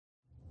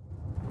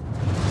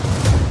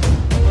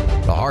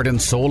heart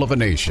and soul of a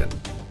nation,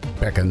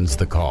 beckons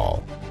the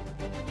call.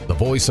 The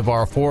voice of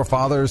our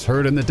forefathers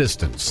heard in the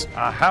distance.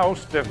 A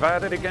house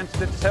divided against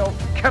itself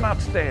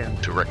cannot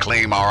stand. To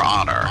reclaim our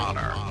honor,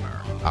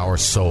 our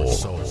soul.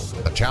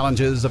 The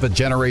challenges of a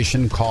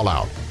generation call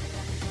out.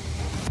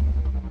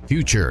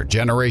 Future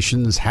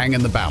generations hang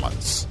in the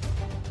balance.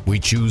 We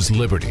choose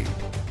liberty.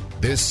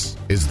 This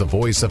is the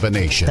voice of a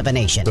nation. Of a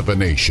nation. Of a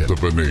nation.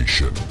 Of a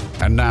nation.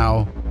 And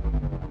now,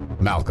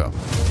 Malcolm.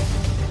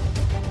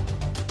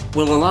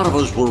 Well, a lot of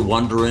us were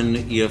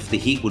wondering if the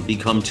heat would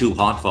become too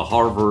hot for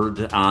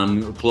Harvard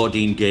on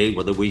Claudine Gay,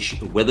 whether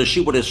she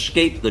would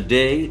escape the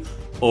day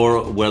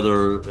or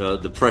whether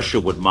the pressure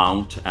would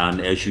mount.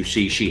 And as you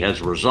see, she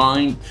has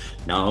resigned.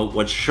 Now,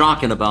 what's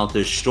shocking about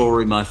this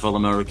story, my fellow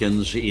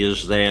Americans,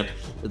 is that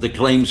the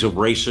claims of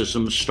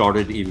racism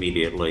started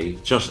immediately,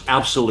 just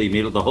absolutely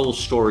immediately. The whole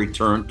story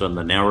turned, and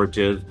the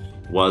narrative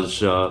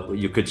was,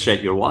 you could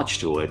set your watch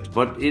to it,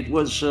 but it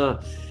was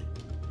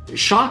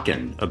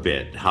shocking a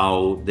bit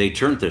how they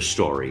turned this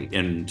story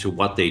into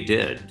what they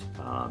did.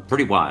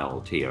 Pretty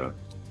wild here.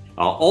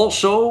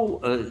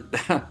 Also,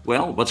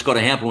 well, what's going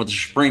to happen with the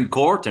Supreme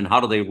Court and how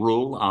do they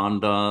rule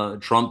on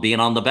Trump being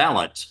on the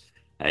ballot?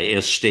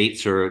 As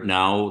states are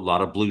now, a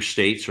lot of blue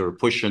states are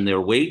pushing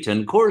their weight.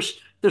 And of course,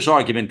 this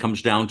argument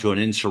comes down to an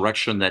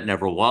insurrection that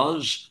never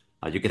was.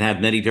 You can have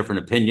many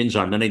different opinions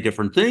on many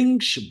different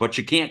things, but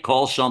you can't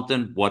call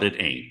something what it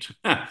ain't,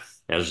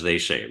 as they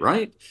say,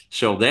 right?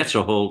 So that's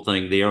a whole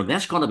thing there. And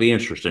that's going to be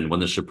interesting when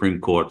the Supreme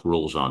Court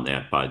rules on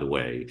that, by the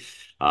way.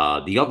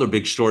 The other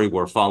big story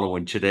we're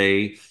following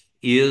today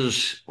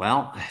is,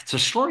 well, it's a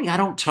story I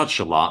don't touch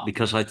a lot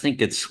because I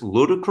think it's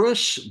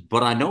ludicrous,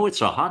 but I know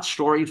it's a hot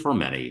story for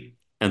many.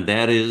 And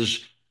that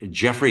is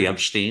Jeffrey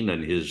Epstein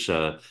and his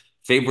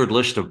favorite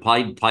list of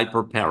Pied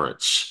Piper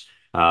parrots.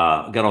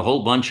 Got a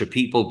whole bunch of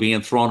people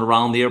being thrown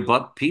around there,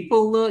 but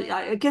people,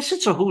 I guess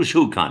it's a who's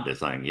who kind of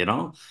thing, you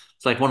know?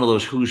 It's like one of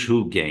those who's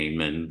who game.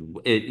 And,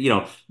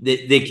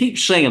 they keep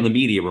saying, the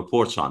media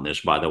reports on this,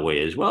 by the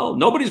way, as well.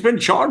 Nobody's been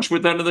charged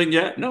with anything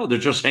yet. No, they're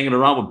just hanging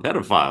around with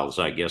pedophiles,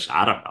 I guess.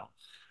 I don't know.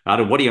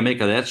 What do you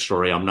make of that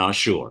story? I'm not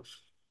sure.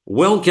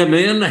 Welcome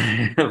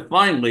in,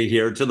 finally,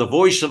 here to the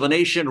Voice of a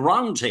Nation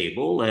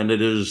Roundtable, and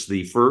it is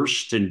the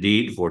first,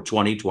 indeed, for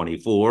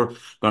 2024.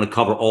 Going to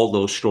cover all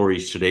those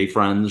stories today,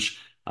 friends,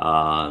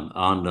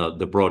 on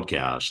the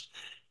broadcast.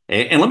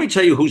 And let me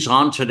tell you who's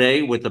on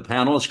today with the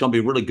panel. It's going to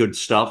be really good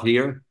stuff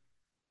here.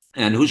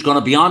 And who's going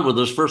to be on with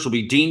us first will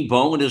be Dean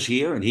Bowen is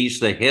here, and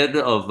he's the head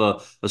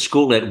of a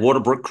school at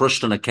Waterbrook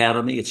Christian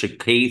Academy. It's a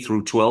K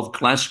through 12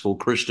 classical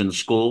Christian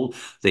school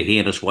that he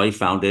and his wife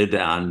founded,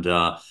 and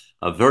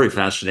very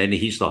fascinating.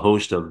 He's the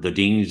host of the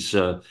Dean's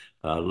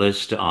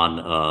List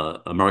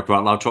on America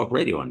Out Loud Talk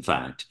Radio, in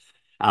fact.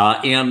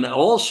 And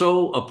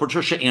also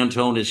Patricia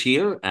Antone is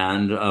here.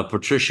 And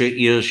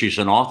Patricia she's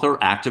an author,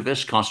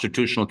 activist,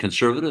 constitutional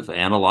conservative,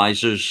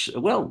 analyzes,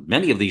 well,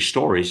 many of these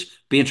stories.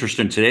 Be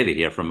interesting today to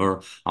hear from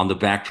her on the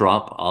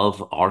backdrop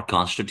of our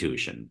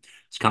Constitution.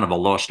 It's kind of a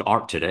lost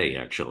art today,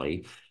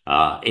 actually.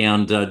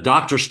 And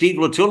Dr. Steve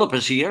LaTulip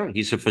is here.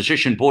 He's a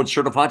physician board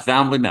certified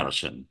family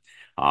medicine.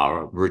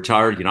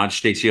 Retired United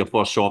States Air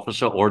Force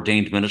officer,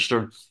 ordained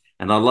minister.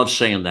 And I love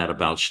saying that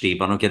about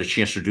Steve. I don't get a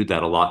chance to do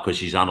that a lot because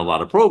he's on a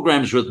lot of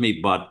programs with me,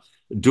 but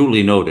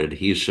duly noted,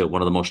 he's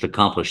one of the most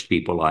accomplished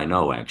people I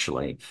know,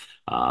 actually,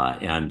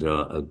 and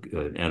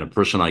a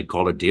person I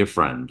call a dear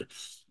friend.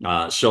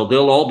 So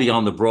they'll all be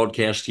on the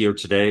broadcast here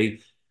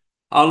today.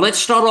 Let's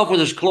start off with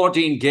this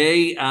Claudine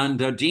Gay,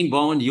 and Dean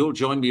Bowen, you'll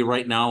join me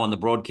right now on the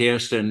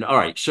broadcast. And all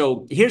right,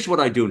 so here's what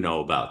I do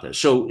know about this.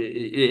 So,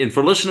 and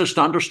for listeners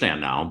to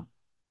understand now,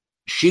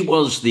 she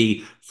was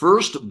the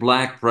first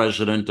Black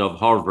president of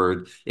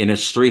Harvard in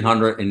its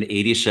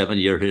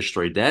 387-year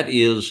history. That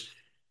is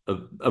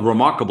a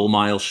remarkable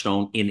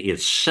milestone in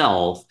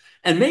itself.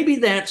 And maybe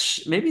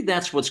that's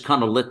what's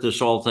kind of lit this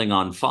whole thing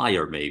on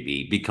fire,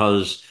 maybe,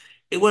 because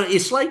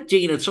it's like,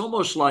 Dean, it's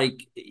almost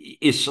like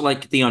it's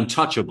like the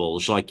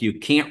untouchables. Like you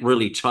can't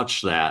really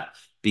touch that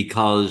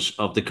because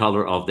of the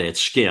color of that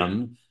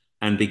skin,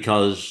 and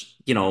because,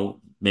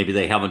 maybe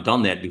they haven't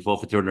done that before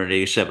for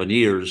 387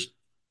 years.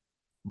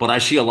 But I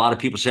see a lot of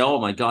people say, oh,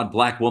 my God,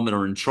 Black women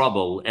are in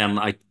trouble.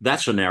 And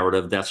that's a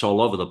narrative that's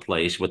all over the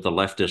place with the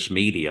leftist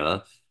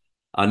media.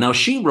 Now,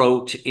 she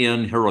wrote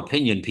in her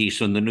opinion piece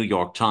in the New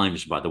York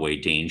Times, by the way,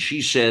 Dean,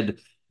 she said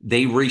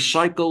they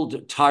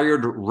recycled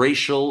tired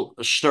racial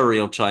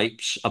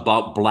stereotypes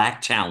about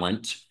Black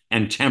talent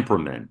and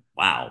temperament.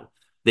 Wow.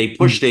 They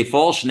pushed a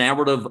false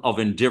narrative of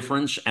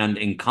indifference and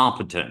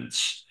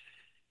incompetence.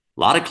 A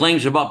lot of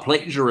claims about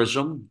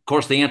plagiarism. Of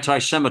course, the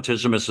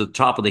anti-Semitism is at the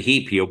top of the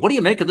heap here. What do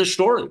you make of this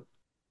story?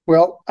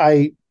 Well,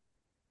 I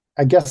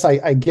guess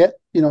I get,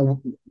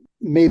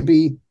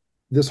 maybe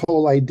this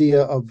whole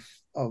idea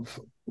of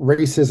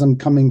racism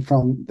coming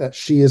from that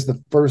she is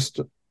the first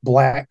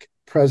Black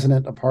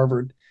president of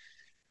Harvard.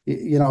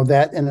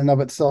 That in and of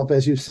itself,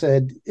 as you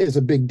said, is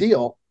a big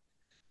deal.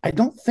 I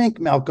don't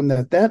think, Malcolm,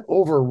 that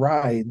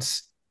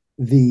overrides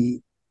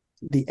the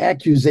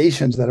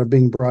accusations that are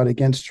being brought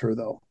against her,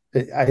 though.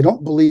 I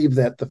don't believe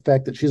that the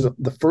fact that she's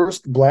the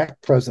first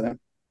Black president,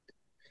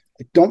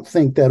 I don't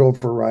think that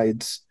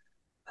overrides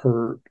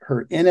her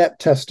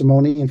inept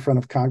testimony in front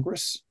of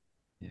Congress.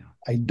 Yeah.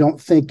 I don't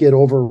think it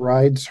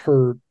overrides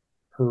her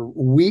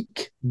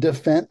weak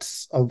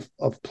defense of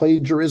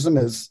plagiarism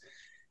as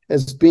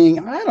being,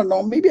 I don't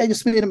know, maybe I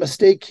just made a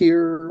mistake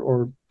here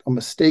or a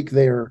mistake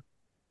there.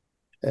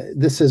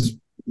 This has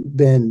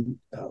been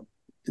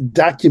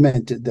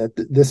documented that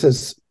this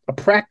is a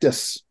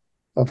practice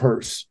of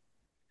hers.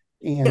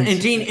 Yeah,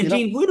 and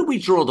Dean, where do we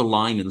draw the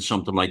line in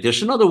something like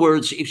this? In other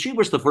words, if she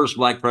was the first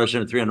Black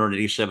president,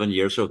 387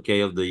 years, okay,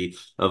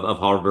 of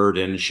Harvard,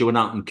 and she went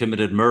out and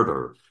committed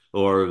murder,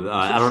 or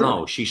I don't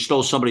know, she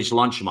stole somebody's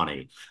lunch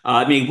money.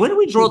 I mean, where do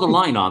we draw the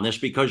line on this?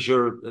 Because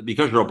you're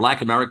a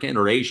Black American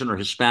or Asian or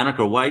Hispanic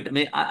or white. I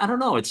mean, I don't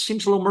know. It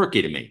seems a little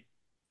murky to me.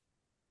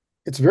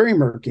 It's very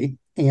murky,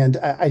 and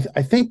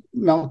I think,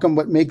 Malcolm,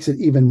 what makes it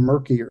even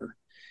murkier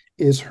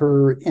is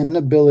her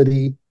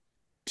inability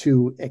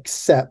to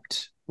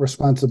accept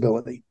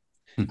responsibility.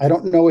 I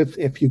don't know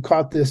if you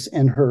caught this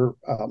in her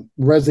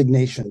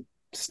resignation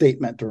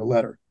statement or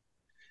letter.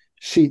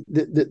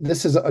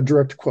 This is a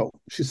direct quote.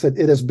 She said,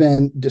 "It has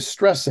been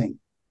distressing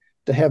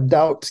to have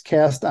doubts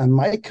cast on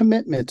my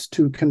commitment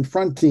to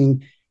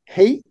confronting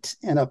hate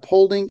and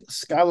upholding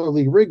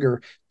scholarly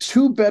rigor,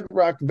 two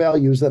bedrock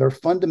values that are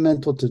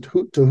fundamental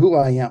to who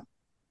I am."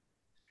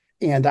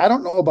 And I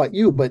don't know about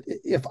you, but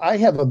if I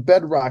have a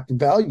bedrock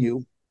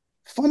value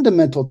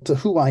fundamental to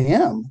who I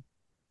am,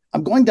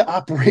 I'm going to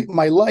operate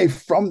my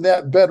life from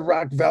that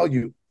bedrock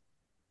value.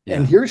 Yeah.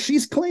 And here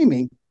she's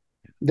claiming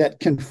that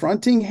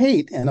confronting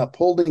hate and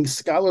upholding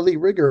scholarly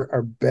rigor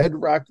are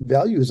bedrock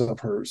values of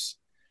hers.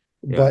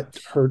 Yeah. But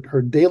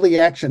her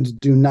daily actions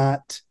do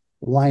not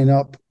line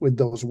up with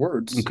those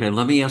words. Okay,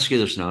 let me ask you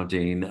this now,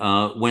 Dean.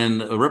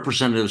 When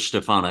Representative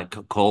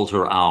Stefanik called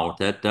her out,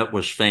 that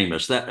was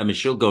famous.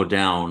 She'll go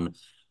down.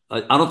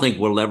 I don't think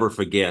we'll ever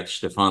forget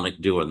Stefanik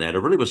doing that. It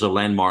really was a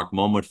landmark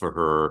moment for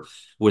her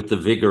with the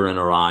vigor in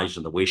her eyes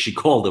and the way she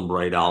called him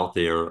right out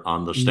there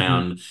on the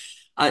stand.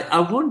 I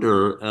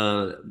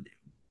wonder,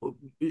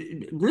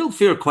 real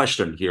fair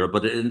question here,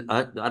 but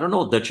I don't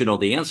know that you know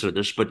the answer to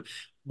this, but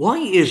why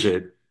is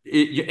it,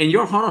 in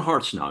your heart of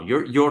hearts now,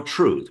 your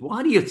truth,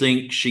 why do you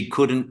think she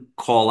couldn't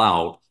call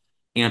out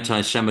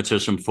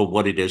anti-Semitism for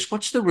what it is?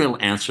 What's the real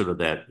answer to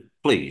that,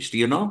 please? Do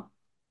you know?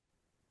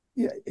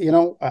 Yeah,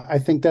 I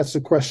think that's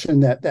a question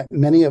that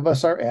many of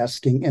us are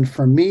asking. And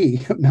for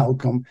me,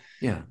 Malcolm,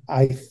 yeah,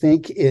 I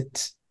think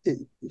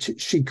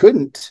she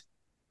couldn't,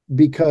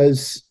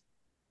 because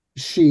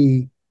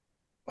I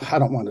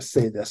don't want to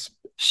say this.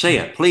 Say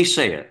it, please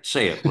say it.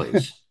 Say it,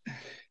 please.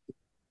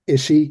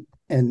 Is she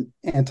an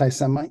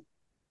anti-Semite?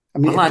 I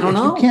mean, I don't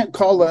know. You can't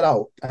call it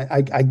out.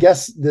 I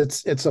guess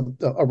it's a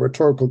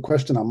rhetorical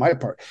question on my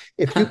part.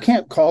 If you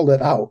can't call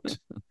it out,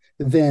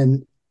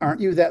 then aren't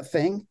you that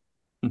thing?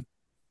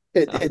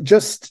 It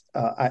just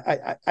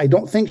I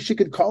don't think she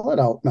could call it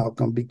out,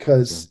 Malcolm,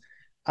 because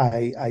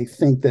I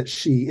think that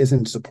she is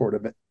in support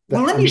of it.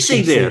 Well, let me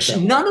say this: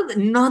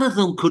 none of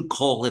them could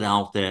call it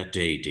out that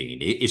day, Dean.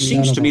 It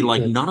seems to me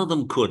like none of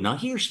them could. Now,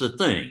 here's the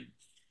thing,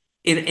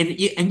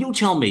 and you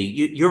tell me,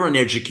 you're in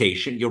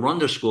education, you run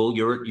the school,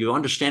 you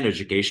understand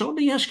education. Let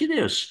me ask you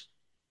this: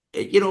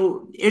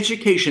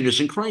 education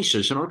is in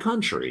crisis in our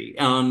country.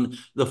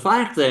 The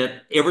fact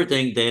that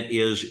everything that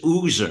is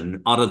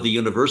oozing out of the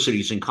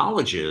universities and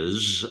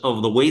colleges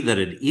of the way that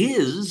it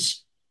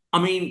is, I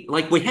mean,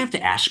 like, we have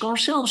to ask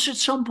ourselves at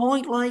some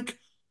point, like,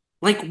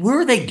 where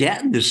are they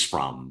getting this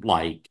from?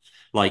 Like,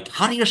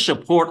 how do you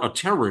support a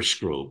terrorist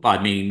group?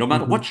 I mean, no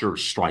matter what your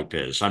stripe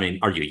is. I mean,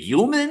 are you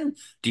human?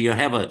 Do you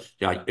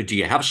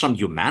have some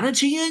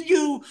humanity in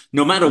you?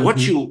 No matter what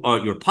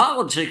your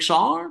politics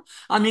are.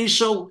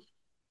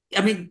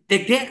 They're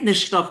getting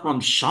this stuff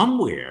from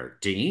somewhere,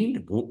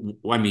 Dean.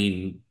 I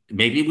mean,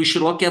 maybe we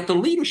should look at the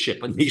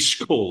leadership in these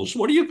schools.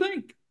 What do you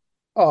think?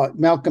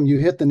 Malcolm, you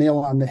hit the nail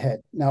on the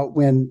head. Now,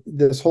 when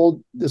this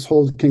whole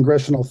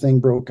congressional thing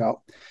broke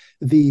out,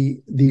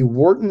 the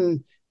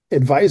Wharton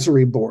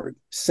Advisory Board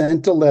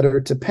sent a letter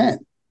to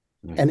Penn.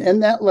 And in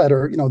that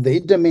letter, they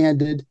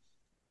demanded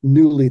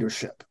new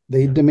leadership.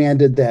 They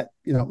demanded that,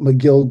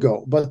 McGill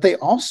go. But they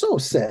also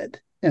said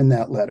in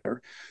that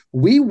letter,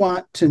 we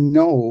want to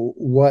know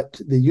what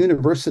the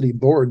university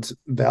board's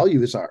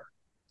values are.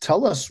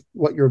 Tell us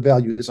what your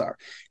values are.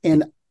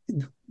 And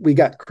we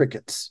got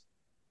crickets.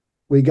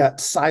 We got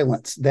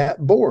silence. That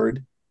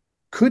board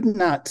could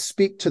not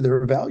speak to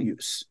their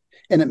values.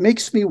 And it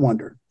makes me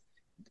wonder,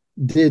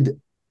 did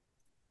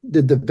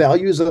the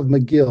values of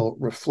McGill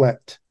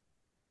reflect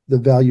the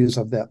values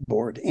of that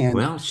board? And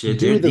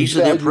these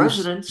are their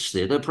presidents.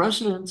 They're the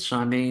presidents.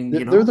 I mean,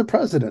 they're the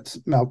presidents,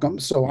 Malcolm.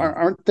 So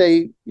aren't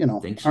they?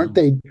 Aren't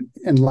they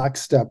in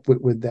lockstep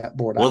with that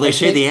board? Well, they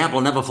say the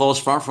apple never falls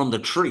far from the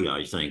tree,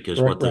 I think,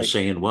 is what they're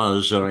saying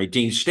was. All right,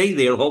 Dean, stay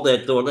there. Hold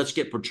that door. Let's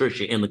get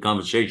Patricia in the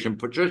conversation.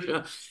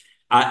 Patricia,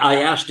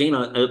 I asked Dean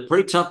a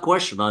pretty tough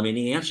question. I mean,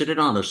 he answered it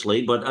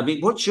honestly, but I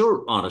mean, what's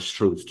your honest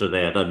truth to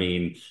that? I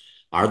mean,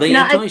 are they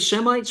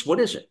anti-Semites? What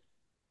is it?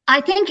 I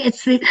think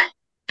it's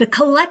the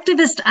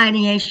collectivist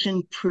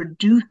ideation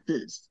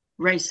produces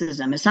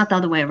racism. It's not the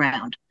other way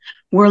around.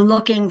 We're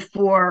looking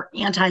for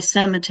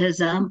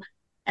anti-Semitism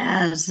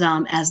as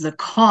the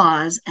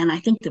cause, and I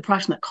think the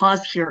proximate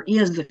cause here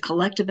is the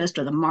collectivist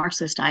or the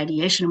Marxist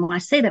ideation. And when I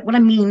say that, what I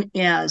mean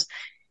is,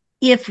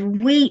 if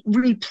we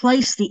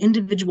replace the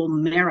individual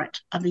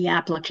merit of the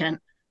applicant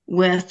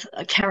with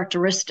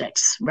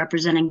characteristics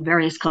representing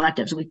various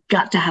collectives, we've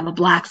got to have a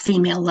Black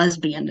female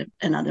lesbian,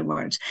 in other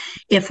words.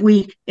 If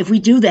we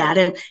do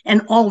that,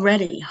 and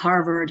already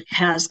Harvard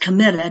has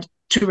committed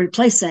to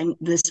replacing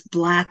this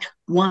Black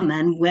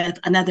woman with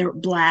another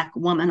Black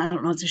woman. I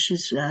don't know if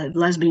she's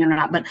lesbian or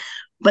not,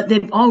 but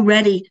they've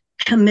already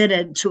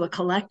committed to a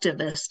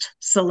collectivist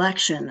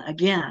selection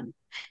again.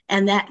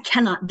 And that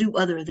cannot do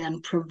other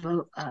than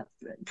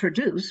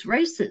produce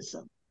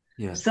racism.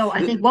 Yeah. So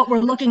I think what we're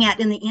looking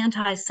at in the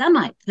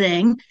anti-Semite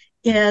thing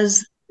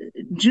is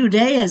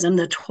Judaism,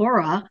 the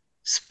Torah,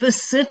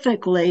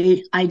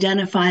 specifically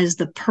identifies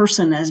the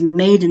person as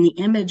made in the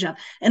image of.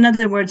 In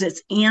other words,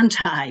 it's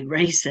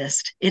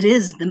anti-racist. It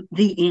is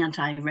the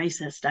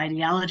anti-racist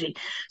ideology.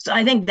 So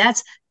I think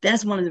that's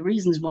one of the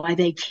reasons why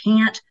they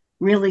can't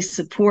really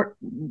support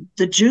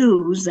the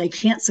Jews. They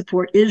can't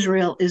support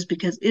Israel, is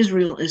because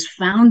Israel is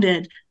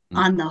founded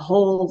on the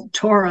whole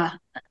Torah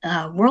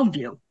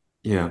worldview.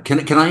 Yeah.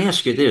 Can I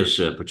ask you this,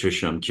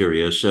 Patricia? I'm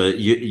curious.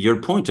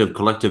 Your point of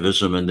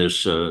collectivism in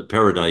this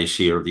paradise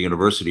here of the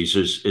universities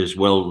is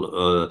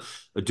well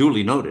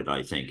duly noted.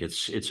 I think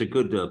it's a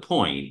good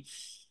point.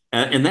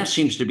 And that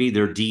seems to be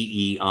their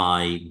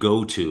DEI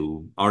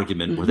go-to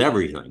argument with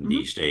everything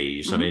these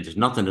days. I mean,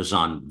 nothing is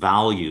on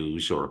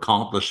values or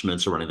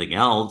accomplishments or anything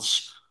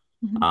else.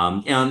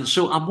 And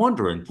so I'm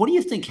wondering, what do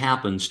you think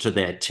happens to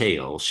that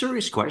tail?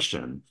 Serious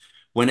question.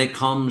 When it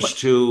comes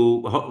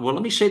to, well,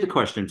 let me say the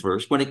question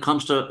first. When it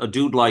comes to a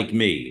dude like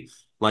me,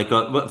 like,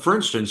 for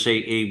instance,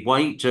 a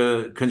white,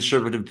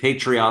 conservative,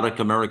 patriotic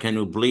American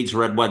who bleeds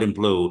red, white, and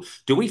blue,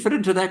 do we fit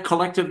into that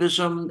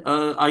collectivism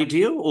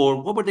idea,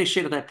 or what would they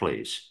say to that,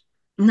 please?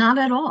 Not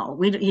at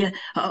all.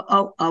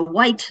 A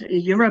white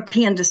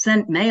European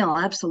descent male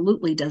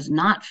absolutely does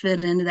not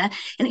fit into that.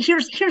 And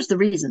here's the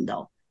reason,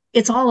 though.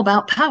 It's all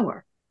about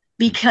power.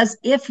 Because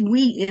if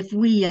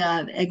we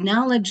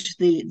acknowledge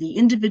the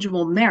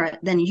individual merit,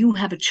 then you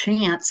have a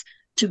chance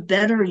to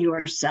better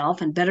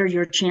yourself and better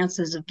your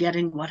chances of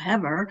getting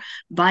whatever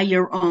by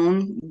your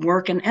own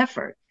work and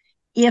effort.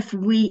 If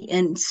we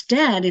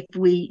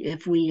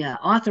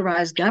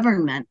authorize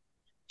government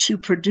to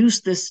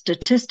produce this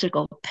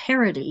statistical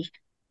parity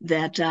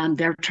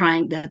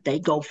that they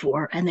go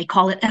for, and they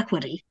call it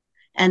equity.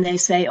 And they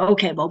say,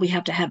 okay, well, we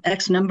have to have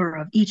X number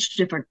of each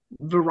different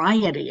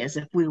variety, as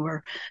if we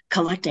were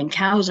collecting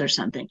cows or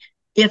something.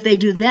 If they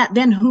do that,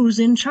 then who's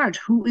in charge?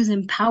 Who is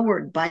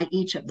empowered by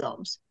each of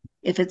those?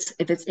 If it's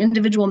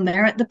individual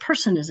merit, the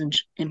person is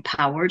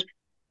empowered.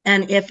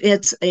 And if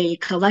it's a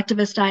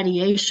collectivist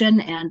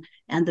ideation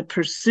and the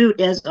pursuit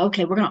is,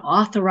 okay, we're going to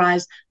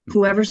authorize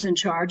whoever's in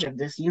charge of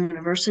this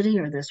university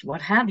or this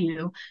what have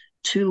you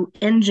to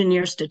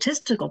engineer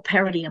statistical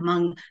parity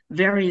among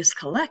various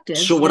collectives.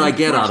 So what I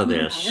get out of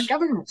this,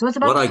 government. So it's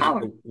about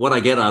power. What I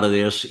get out of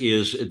this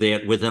is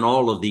that within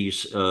all of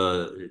these,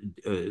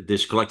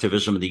 this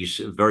collectivism,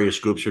 these various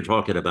groups you're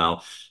talking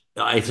about,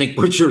 I think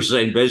what you're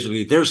saying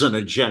basically, there's an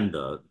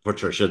agenda,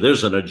 Patricia.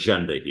 There's an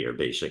agenda here,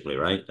 basically,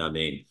 right? I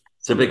mean,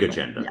 it's a big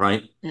agenda,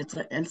 right?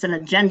 It's an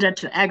agenda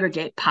to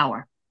aggregate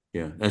power.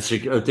 Yeah,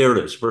 there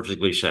it is,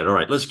 perfectly said. All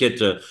right, let's get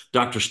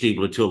Dr. Steve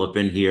Latulip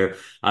in here.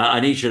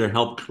 I need you to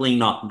help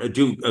clean up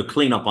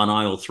on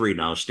aisle 3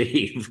 now,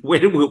 Steve. Where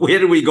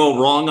did we go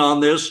wrong on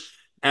this?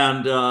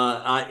 And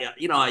I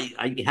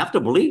have to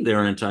believe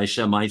they're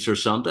anti-Semites or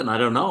something. I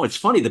don't know. It's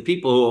funny, the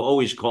people who are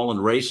always calling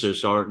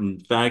racists are, in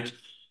fact,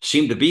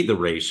 seem to be the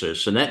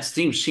racists, and that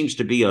seems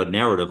to be a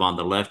narrative on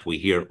the left. We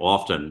hear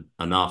often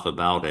enough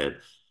about it.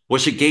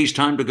 Was it Gay's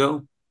time to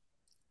go?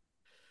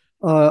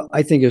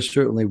 I think it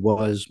certainly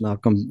was,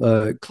 Malcolm.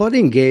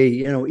 Claudine Gay,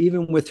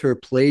 even with her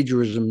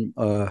plagiarism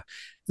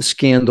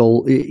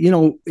scandal,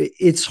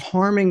 it's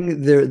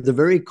harming the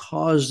very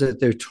cause that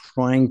they're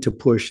trying to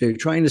push. They're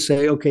trying to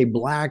say, okay,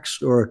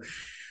 blacks or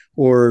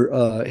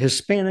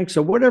Hispanics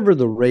or whatever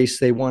the race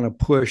they want to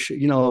push,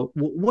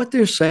 what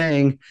they're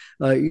saying,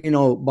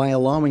 by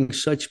allowing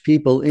such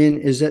people in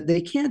is that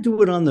they can't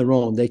do it on their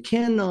own. They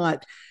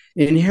cannot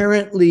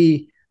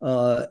inherently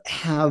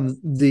have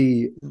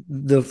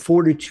the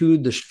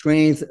fortitude, the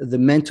strength, the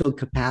mental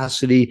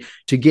capacity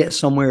to get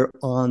somewhere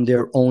on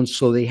their own.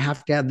 So they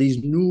have to have these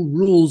new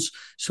rules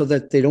so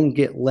that they don't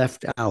get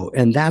left out.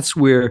 And that's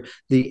where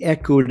the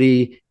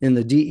equity in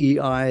the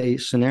DEI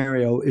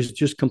scenario is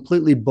just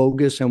completely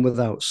bogus and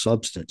without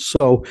substance.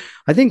 So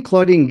I think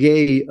Claudine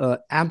Gay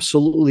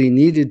absolutely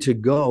needed to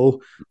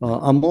go.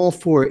 I'm all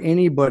for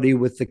anybody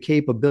with the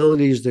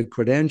capabilities, the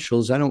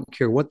credentials. I don't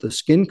care what the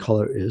skin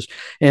color is.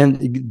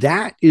 And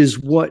that is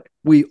what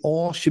we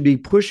all should be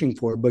pushing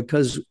for,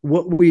 because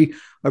what we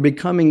are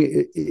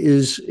becoming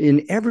is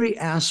in every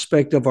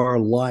aspect of our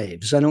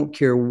lives. I don't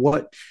care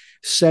what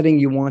setting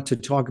you want to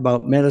talk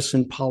about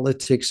medicine,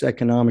 politics,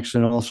 economics,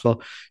 and also,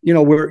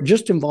 we're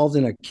just involved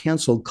in a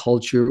cancel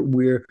culture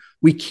where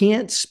we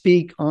can't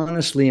speak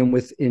honestly and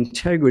with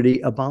integrity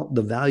about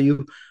the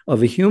value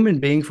of a human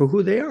being for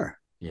who they are.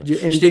 Yeah.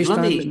 And Steve, based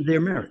on their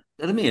merit.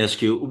 let me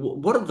ask you,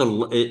 what are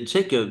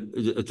take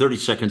 30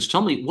 seconds.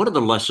 Tell me, what are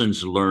the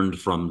lessons learned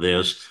from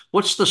this?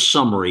 What's the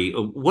summary?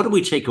 What do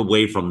we take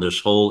away from this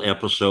whole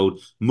episode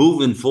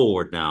moving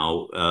forward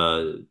now?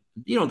 The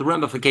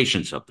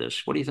ramifications of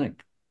this. What do you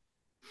think?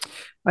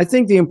 I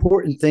think the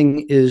important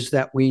thing is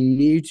that we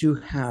need to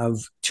have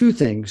two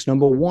things.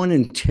 Number one,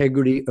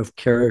 integrity of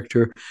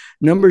character.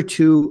 Number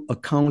two,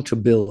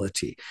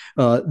 accountability.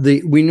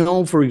 We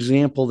know, for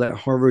example, that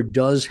Harvard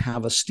does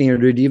have a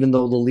standard, even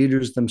though the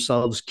leaders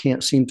themselves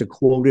can't seem to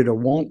quote it or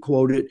won't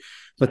quote it,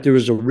 but there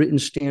is a written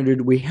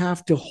standard. We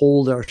have to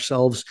hold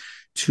ourselves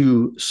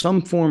to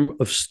some form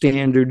of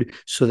standard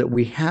so that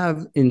we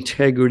have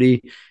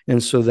integrity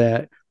and so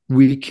that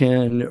we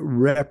can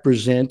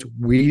represent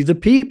we the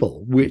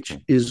people, which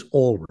is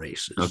all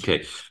races.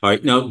 Okay. All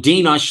right. Now,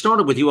 Dean, I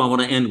started with you. I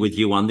want to end with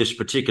you on this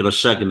particular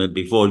segment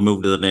before we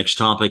move to the next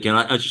topic. And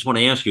I just want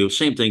to ask you,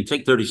 same thing,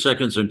 take 30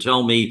 seconds and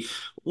tell me,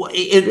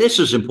 this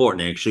is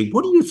important, actually.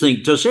 What do you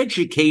think? Does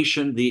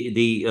education,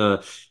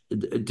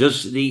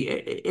 does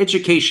the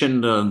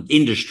education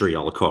industry,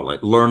 I'll call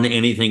it, learn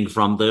anything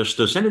from this?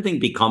 Does anything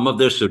become of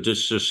this, or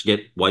just get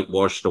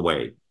whitewashed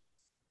away?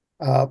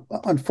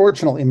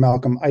 Unfortunately,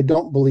 Malcolm, I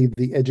don't believe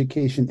the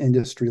education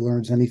industry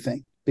learns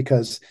anything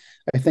because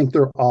I think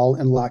they're all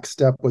in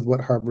lockstep with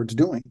what Harvard's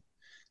doing.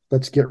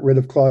 Let's get rid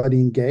of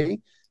Claudine Gay.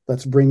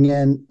 Let's bring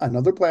in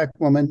another Black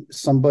woman,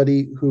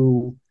 somebody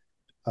who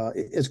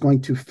is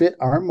going to fit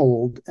our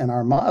mold and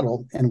our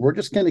model, and we're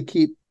just going to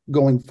keep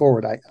going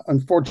forward.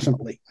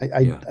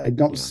 I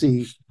don't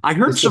see. I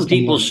heard some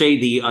people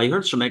say I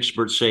heard some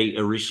experts say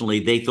recently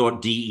they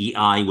thought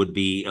DEI would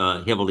be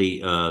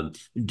heavily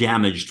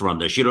damaged from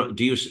this.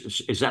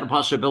 Is that a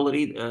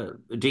possibility,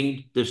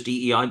 Dean? This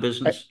DEI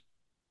business?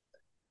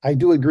 I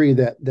do agree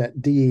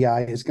that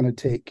DEI is going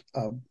to take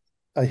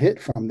a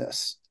hit from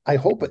this. I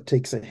hope it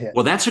takes a hit.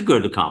 Well, that's a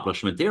good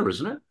accomplishment there,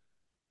 isn't it?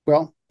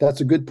 Well,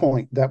 that's a good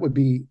point. That would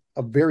be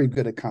a very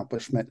good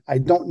accomplishment. I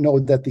don't know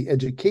that the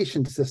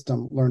education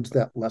system learns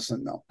that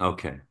lesson, though.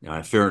 Okay,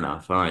 fair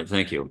enough. All right,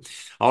 thank you.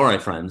 All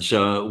right, friends,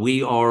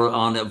 we are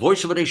on a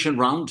Voice of a Nation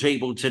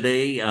Roundtable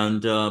today,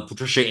 and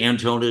Patricia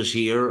Antone is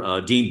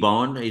here, Dean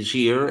Bowen is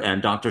here,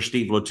 and Dr.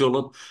 Steve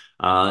LaTulip.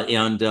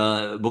 And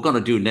we're going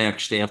to do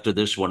next, after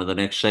this one, in the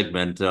next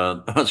segment,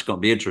 it's going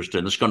to be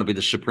interesting. It's going to be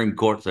the Supreme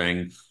Court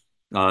thing,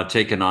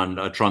 taking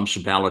on Trump's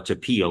ballot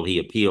appeal. He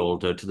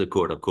appealed to the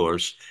court, of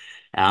course.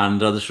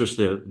 And this was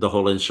the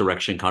whole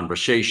insurrection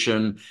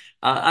conversation.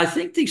 I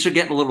think things are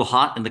getting a little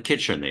hot in the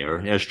kitchen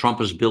there as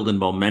Trump is building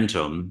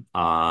momentum.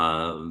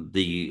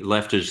 The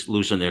left is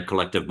losing their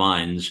collective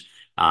minds,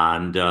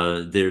 and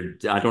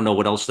I don't know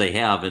what else they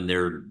have in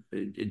their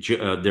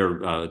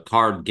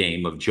card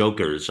game of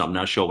jokers. I'm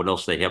not sure what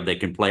else they have they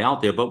can play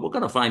out there, but we're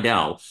going to find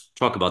out.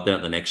 Talk about that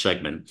in the next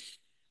segment.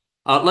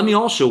 Let me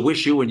also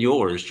wish you and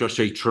yours just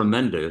a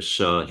tremendous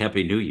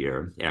Happy New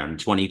Year and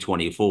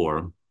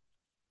 2024.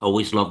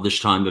 Always love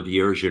this time of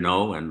year, as you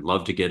know, and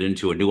love to get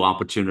into a new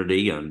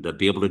opportunity and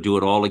be able to do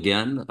it all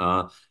again.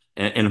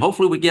 And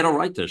hopefully we get it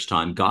right this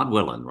time, God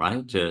willing,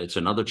 right? It's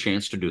another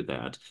chance to do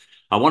that.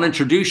 I want to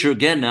introduce you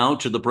again now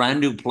to the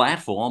brand new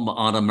platform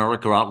on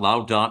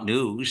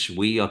AmericaOutloud.news.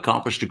 We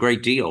accomplished a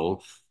great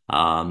deal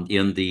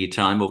in the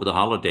time over the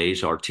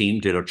holidays. Our team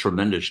did a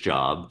tremendous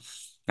job.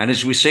 And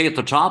as we say at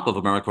the top of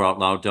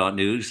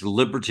AmericaOutloud.news,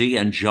 liberty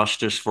and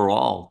justice for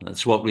all.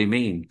 That's what we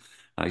mean.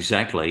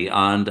 Exactly.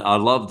 And I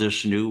love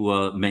this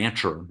new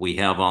mantra we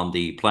have on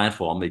the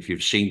platform. If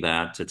you've seen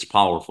that, it's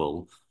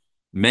powerful.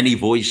 Many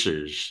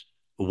voices,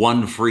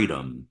 one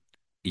freedom,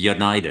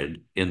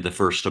 united in the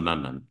First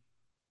Amendment.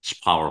 It's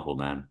powerful,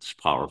 man. It's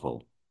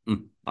powerful.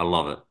 I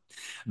love it.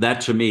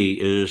 That to me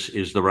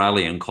is the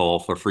rallying call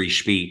for free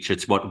speech.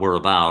 It's what we're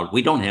about.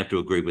 We don't have to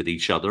agree with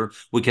each other.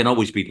 We can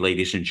always be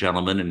ladies and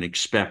gentlemen and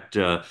expect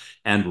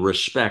and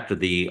respect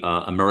the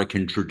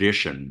American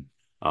tradition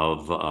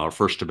of our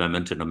First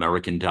Amendment and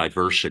American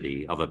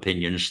diversity of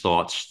opinions,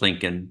 thoughts,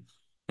 thinking,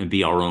 and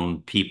be our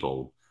own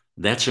people.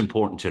 That's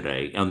important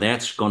today. And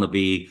that's going to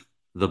be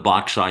the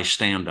box I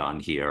stand on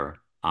here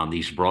on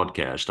these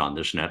broadcasts on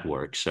this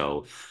network.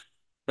 So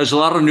there's a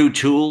lot of new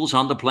tools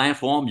on the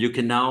platform. You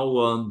can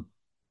now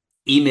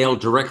email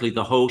directly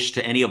the host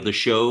to any of the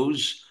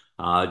shows.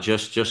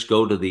 Just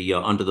go to the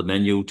under the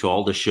menu to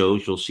all the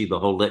shows. You'll see the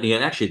whole litany.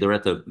 And actually, they're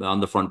on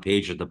the front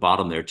page at the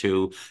bottom there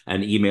too.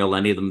 And email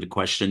any of them the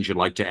questions you'd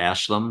like to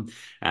ask them,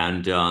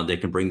 and they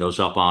can bring those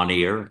up on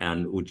air.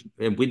 And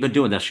we've been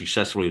doing that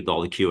successfully with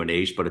all the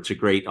Q&As. But it's a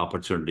great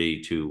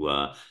opportunity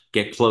to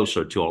get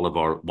closer to all of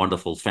our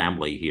wonderful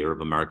family here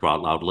of America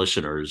Out Loud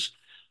listeners.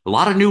 A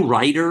lot of new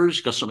writers,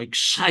 got some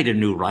excited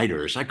new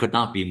writers. I could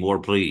not be more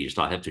pleased.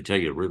 I have to tell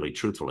you, really,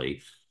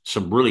 truthfully.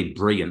 Some really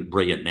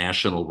brilliant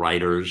national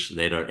writers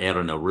that are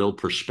adding a real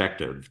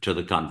perspective to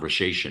the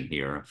conversation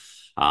here.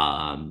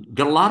 Got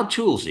a lot of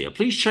tools there.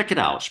 Please check it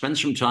out. Spend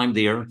some time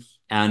there.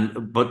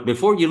 But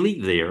before you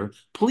leave there,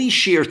 please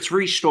share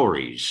 3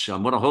 stories.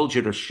 I'm going to hold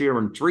you to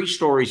sharing 3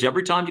 stories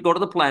every time you go to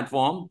the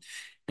platform.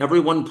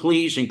 Everyone,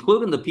 please,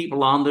 including the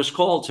people on this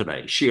call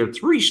today, share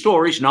 3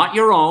 stories, not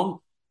your own,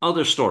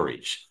 other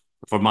stories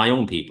for my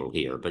own people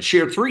here. But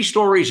share 3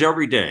 stories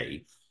every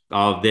day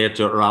that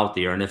are out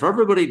there. And if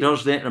everybody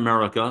does that in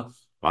America,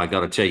 I got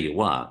to tell you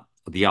what,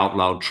 the out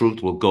loud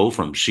truth will go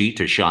from sea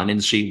to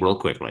shining sea real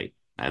quickly.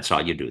 That's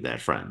how you do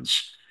that,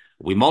 friends.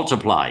 We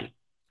multiply.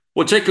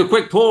 We'll take a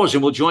quick pause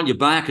and we'll join you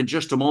back in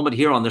just a moment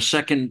here on the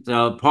second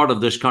part of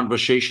this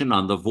conversation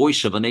on the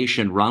Voice of a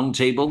Nation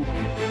Roundtable.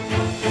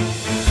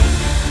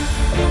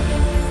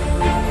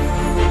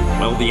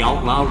 Well, the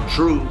out loud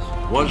truth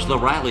was the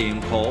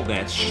rallying call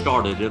that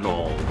started it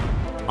all.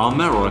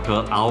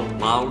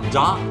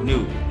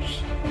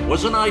 AmericaOutloud.news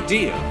was an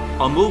idea,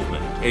 a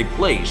movement, a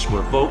place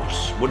where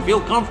folks would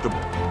feel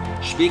comfortable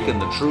speaking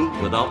the truth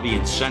without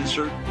being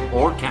censored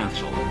or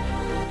canceled.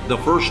 The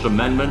First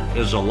Amendment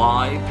is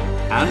alive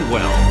and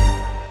well.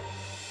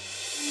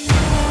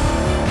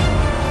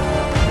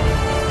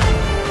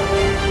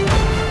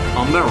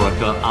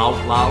 America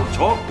Out Loud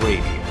Talk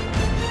Radio.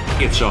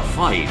 It's a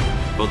fight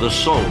for the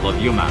soul of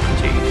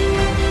humanity.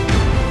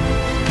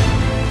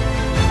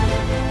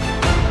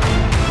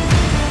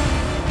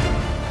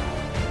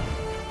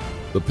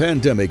 The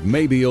pandemic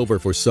may be over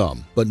for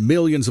some, but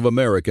millions of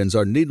Americans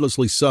are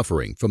needlessly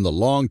suffering from the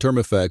long-term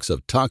effects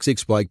of toxic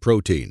spike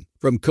protein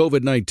from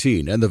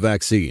COVID-19 and the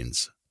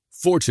vaccines.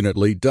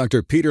 Fortunately,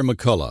 Dr. Peter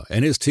McCullough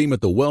and his team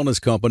at the Wellness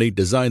Company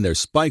designed their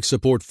spike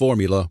support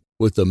formula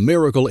with the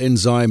miracle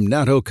enzyme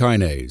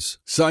nattokinase,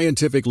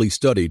 scientifically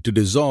studied to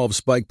dissolve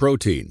spike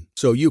protein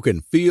so you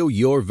can feel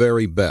your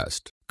very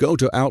best. Go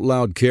to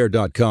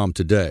OutLoudCare.com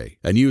today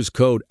and use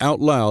code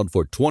OUTLOUD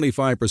for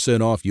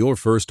 25% off your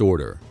first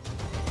order.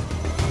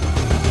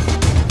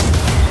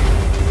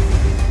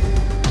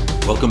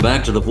 Welcome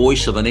back to the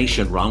Voice of a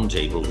Nation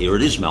Roundtable. Here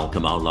it is,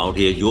 Malcolm Out Loud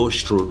here,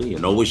 yours truly,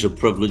 and always a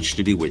privilege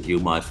to be with you,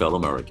 my fellow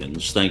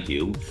Americans. Thank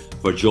you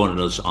for joining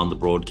us on the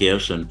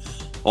broadcast, and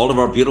all of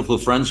our beautiful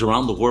friends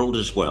around the world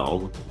as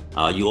well.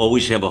 You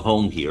always have a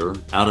home here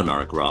at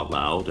America Out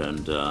Loud,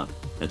 and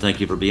thank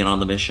you for being on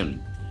the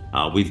mission.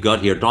 We've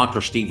got here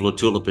Dr. Steve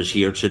LaTulip is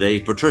here today.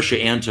 Patricia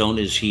Antone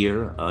is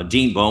here.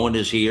 Dean Bowen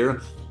is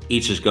here.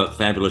 Each has got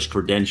fabulous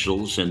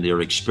credentials and their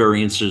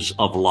experiences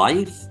of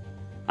life,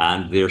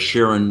 and they're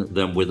sharing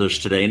them with us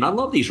today. And I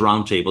love these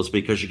roundtables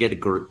because you get a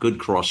good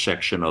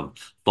cross-section of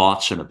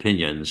thoughts and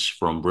opinions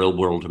from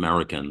real-world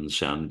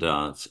Americans, and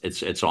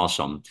it's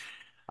awesome.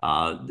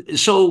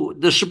 So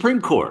the Supreme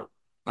Court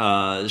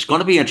is going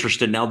to be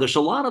interested. Now, there's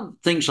a lot of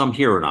things I'm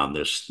hearing on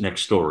this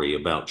next story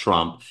about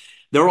Trump.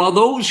 There are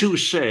those who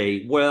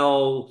say,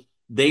 well,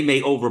 they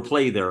may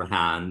overplay their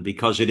hand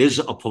because it is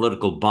a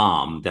political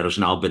bomb that has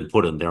now been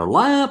put in their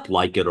lap,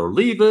 like it or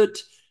leave it.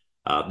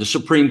 The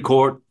Supreme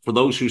Court, for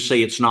those who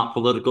say it's not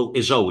political,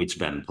 is always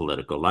been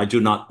political. I do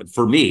not,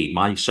 for me,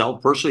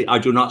 myself personally, I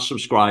do not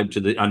subscribe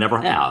to I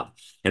never have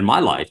in my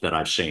life that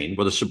I've seen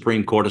where the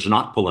Supreme Court is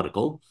not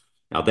political.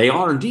 Now, they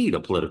are indeed a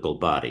political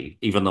body,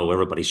 even though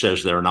everybody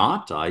says they're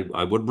not.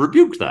 I would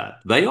rebuke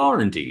that. They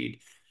are indeed.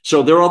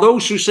 So there are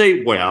those who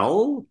say,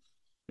 well,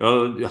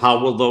 how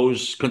will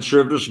those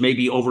conservatives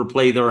maybe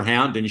overplay their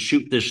hand and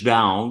shoot this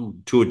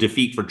down to a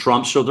defeat for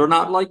Trump so they're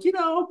not like,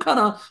 kind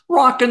of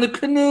rocking the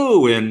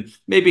canoe and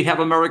maybe have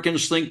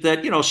Americans think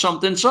that,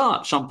 something's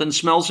up, something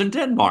smells in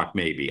Denmark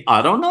maybe.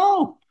 I don't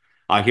know.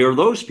 I hear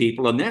those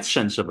people in that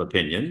sense of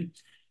opinion.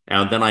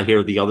 And then I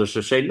hear the others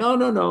who say,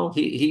 no,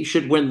 he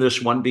should win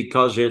this one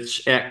because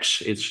it's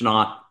X. It's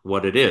not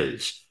what it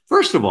is.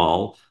 First of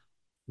all,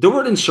 the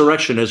word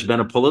insurrection has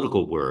been a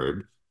political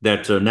word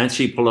that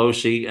Nancy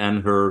Pelosi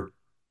and her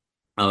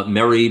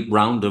merry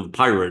round of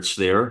pirates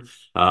there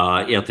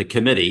at the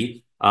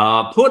committee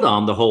put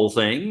on the whole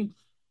thing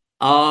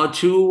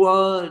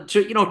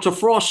to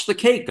frost the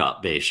cake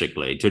up,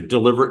 basically, to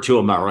deliver it to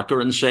America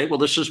and say, well,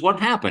 this is what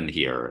happened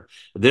here.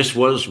 This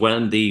was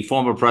when the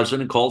former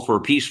president called for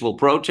a peaceful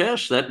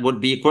protest that would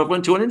be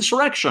equivalent to an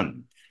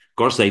insurrection. Of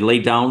course, they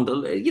laid down,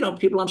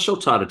 people, I'm so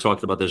tired of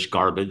talking about this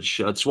garbage.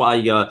 That's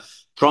why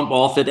Trump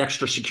offered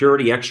extra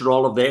security, extra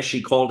all of that.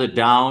 She called it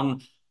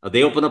down.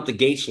 They opened up the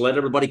gates, let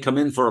everybody come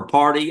in for a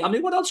party. I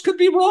mean, what else could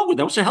be wrong with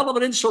that? It was a hell of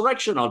an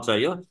insurrection, I'll tell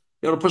you.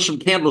 They ought to put some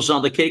candles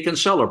on the cake and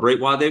celebrate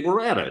while they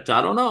were at it.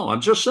 I don't know.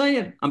 I'm just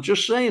saying.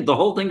 The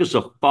whole thing is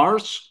a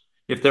farce.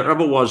 If there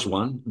ever was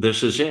one,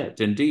 this is it,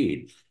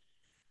 indeed.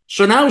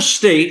 So now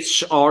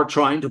states are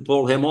trying to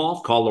pull him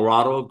off.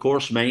 Colorado, of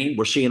course, Maine.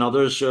 We're seeing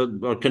others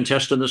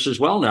contesting this as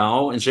well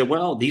now and say,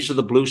 well, these are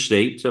the blue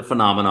state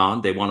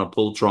phenomenon. They want to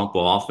pull Trump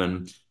off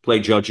and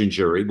play judge and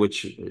jury,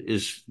 which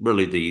is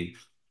really the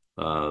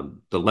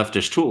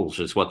leftist tools.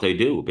 Is what they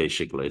do,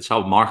 basically. It's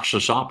how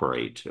Marxists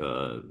operate,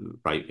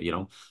 right?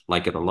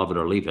 Like it or love it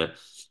or leave it.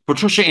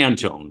 Patricia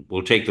Antone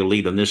will take the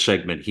lead in this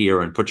segment here.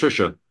 And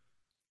Patricia,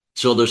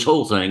 so this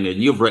whole thing, and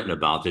you've written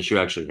about this, you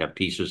actually have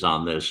pieces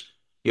on this.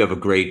 You have a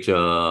great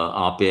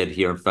op-ed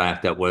here. In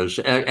fact, that was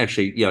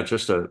actually, yeah,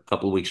 just a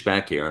couple of weeks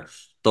back here.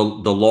 The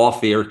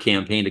lawfare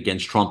campaign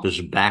against Trump is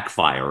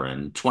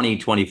backfiring.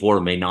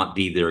 2024 may not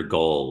be their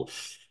goal.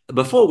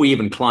 Before we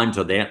even climb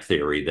to that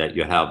theory that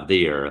you have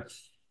there,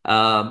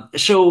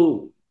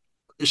 so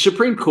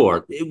Supreme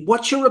Court,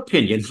 what's your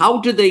opinion? How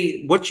do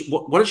they, what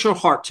does your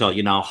heart tell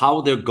you now,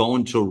 how they're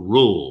going to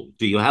rule?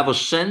 Do you have a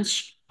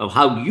sense of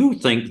how you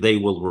think they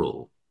will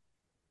rule?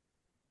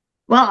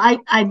 Well,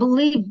 I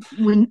believe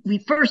we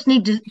first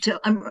need to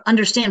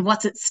understand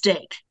what's at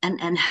stake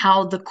and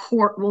how the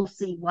court will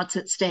see what's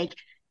at stake.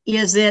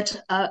 Is it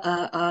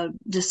a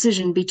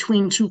decision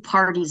between two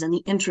parties and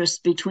the interests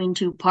between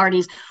two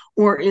parties,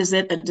 or is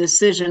it a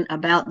decision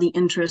about the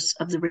interests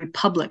of the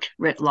republic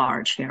writ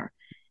large here?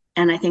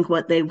 And I think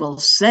what they will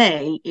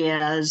say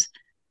is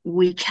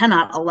we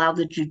cannot allow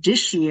the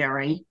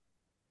judiciary,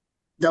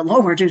 the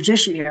lower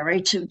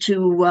judiciary,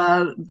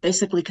 to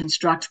basically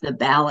construct the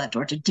ballot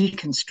or to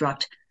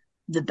deconstruct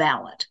the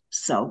ballot.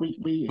 So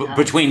we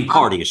between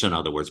parties, in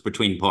other words,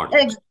 between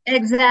parties.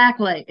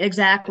 Exactly.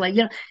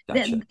 You know,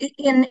 Gotcha.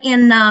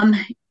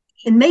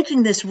 in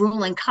making this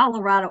ruling,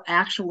 Colorado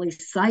actually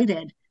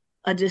cited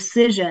a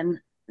decision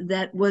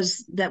that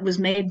was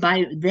made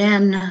by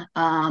then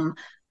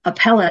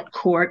appellate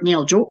court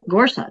Neil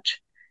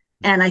Gorsuch.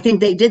 And I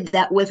think they did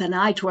that with an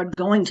eye toward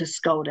going to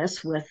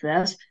SCOTUS with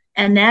this.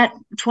 And that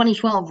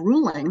 2012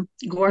 ruling,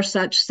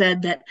 Gorsuch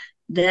said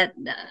that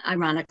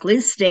ironically,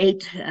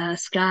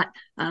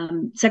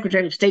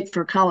 Secretary of State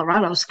for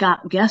Colorado,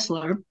 Scott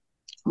Gessler,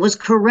 was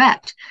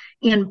correct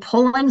in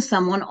pulling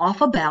someone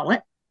off a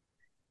ballot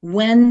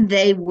when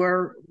they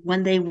were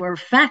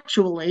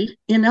factually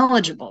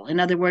ineligible. In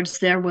other words,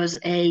 there was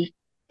a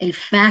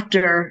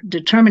factor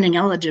determining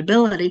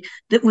eligibility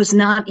that was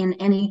not in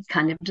any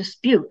kind of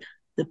dispute.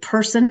 The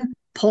person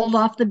pulled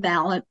off the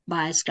ballot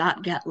by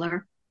Scott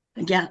Gessler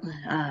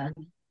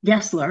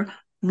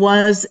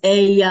was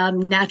a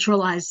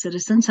naturalized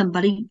citizen,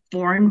 somebody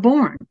foreign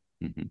born,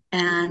 mm-hmm.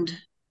 and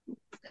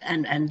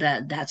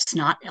that's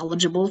not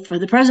eligible for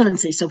the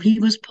presidency. So he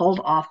was pulled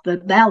off the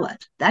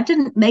ballot. That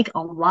didn't make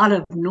a lot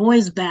of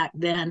noise back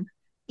then,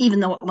 even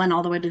though it went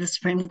all the way to the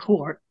Supreme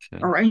Court,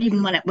 okay. Or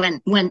even when it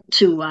went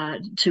to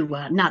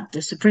not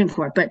the Supreme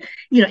Court, but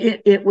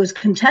it was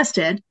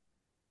contested.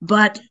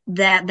 But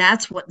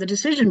that's what the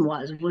decision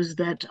was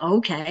that,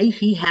 okay,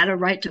 he had a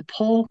right to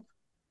pull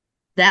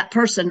that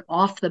person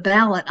off the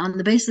ballot on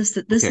the basis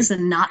that this is a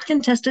not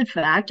contested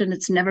fact and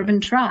it's never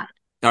been tried.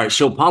 All right,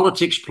 so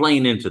politics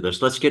playing into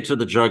this. Let's get to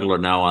the jugular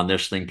now on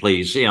this thing,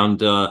 please. And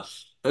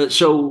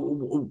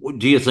so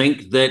do you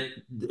think that,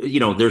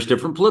 there's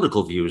different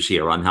political views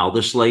here on how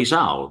this lays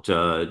out?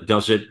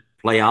 Does it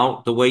play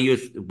out the way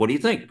what do you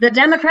think? The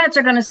Democrats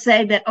are going to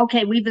say that,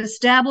 okay, we've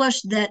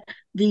established that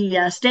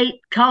the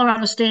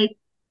Colorado State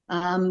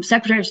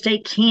Secretary of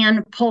State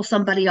can pull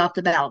somebody off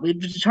the ballot. We've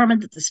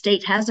determined that the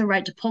state has a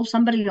right to pull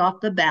somebody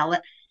off the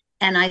ballot.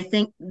 And I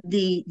think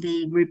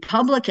the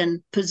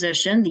Republican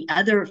position,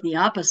 the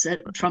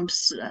opposite,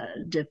 Trump's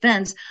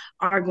defense,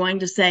 are going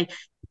to say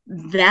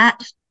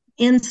that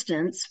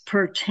instance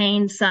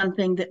pertained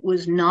something that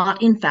was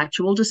not in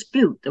factual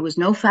dispute. There was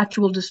no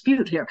factual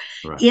dispute here.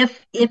 Right.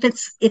 If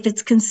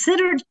it's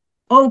considered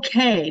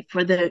okay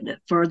for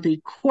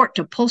the court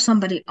to pull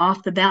somebody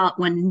off the ballot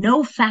when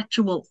no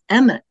factual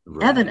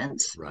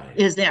evidence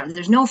is there.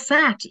 There's no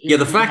fact. Yeah,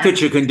 the fact that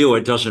you can do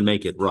it doesn't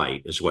make it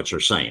right, is what you're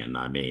saying.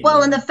 I mean,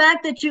 well, and the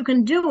fact that you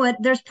can do it,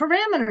 there's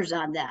parameters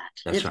on that.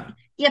 That's right.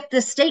 If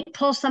the state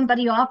pulls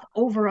somebody off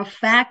over a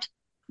fact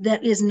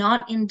that is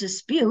not in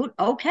dispute,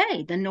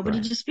 okay, then nobody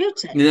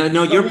disputes it.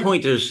 No, your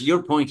point is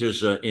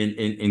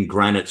in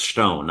granite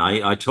stone.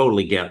 I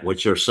totally get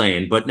what you're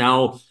saying, but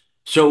now.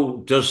 So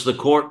does the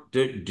court,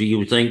 do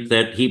you think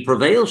that he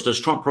prevails?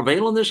 Does Trump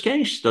prevail in this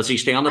case? Does he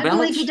stay on the ballot? I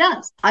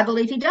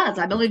believe he does.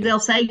 I believe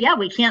they'll say, yeah,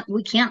 we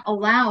can't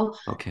allow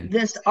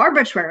this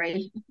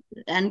arbitrary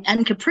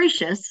and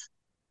capricious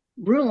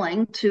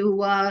ruling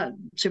to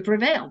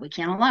prevail. We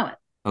can't allow it.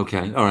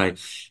 Okay. All right.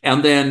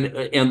 And then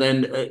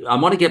I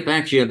want to get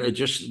back to you and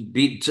just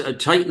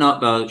tighten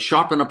up,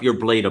 sharpen up your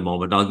blade a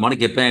moment. I want to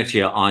get back to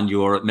you on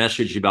your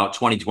message about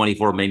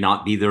 2024 may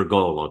not be their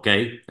goal.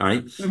 Okay. All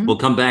right. Mm-hmm. We'll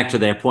come back to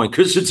that point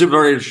because it's a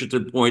very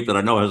interesting point that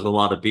I know has a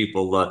lot of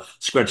people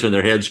scratching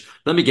their heads.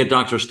 Let me get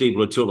Dr. Steve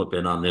LaTulip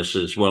in on this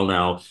as well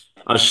now.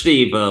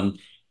 Steve,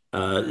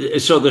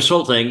 so this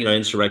whole thing,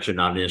 insurrection,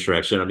 not an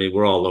insurrection. I mean,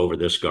 we're all over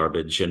this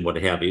garbage and what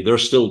have you.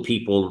 There's still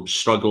people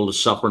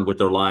suffering with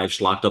their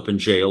lives, locked up in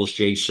jails,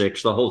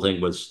 J6. The whole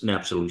thing was an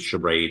absolute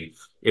charade.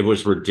 It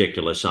was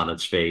ridiculous on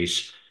its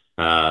face.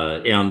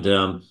 But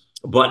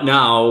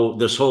now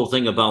this whole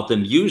thing about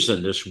them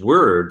using this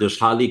word, this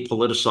highly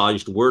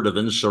politicized word of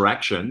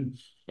insurrection,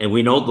 and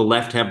we know the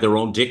left have their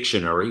own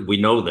dictionary. We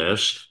know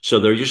this. So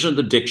they're using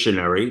the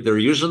dictionary. They're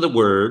using the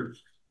word.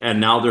 And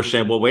now they're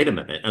saying, well, wait a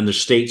minute. And the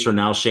states are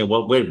now saying,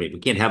 well, wait a minute. We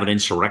can't have an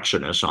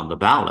insurrectionist on the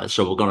ballot.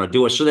 So we're going to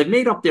do it. So they've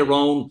made up their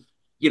own,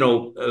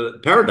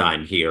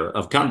 paradigm here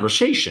of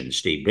conversation,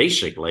 Steve,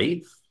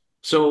 basically.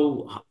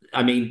 So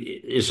I mean,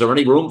 is there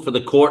any room for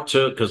the court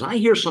to? Because I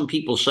hear some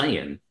people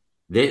saying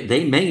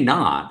they may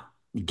not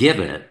give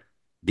it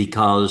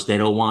because they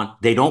don't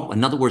want, they don't,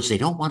 in other words, they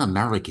don't want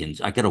Americans.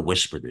 I got to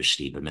whisper this,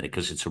 Steve, a minute,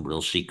 because it's a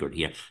real secret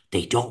here.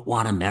 They don't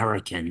want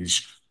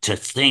Americans to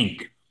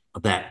think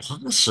that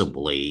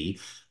possibly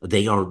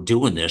they are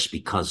doing this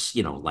because,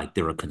 like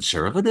they're a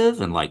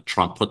conservative and like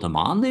Trump put them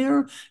on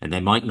there, and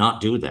they might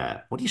not do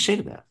that. What do you say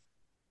to that?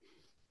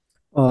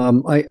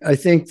 I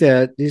think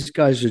that these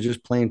guys are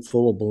just plain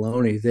full of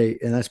baloney.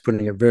 And that's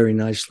putting it very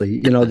nicely.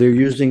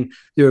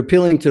 They're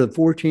appealing to the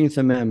 14th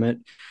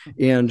Amendment,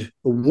 and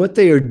what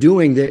they are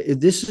doing,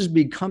 this is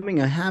becoming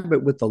a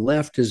habit with the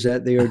left, is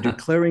that they are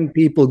declaring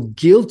people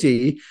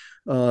guilty,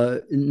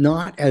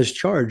 not as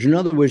charged. In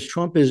other words,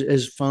 Trump has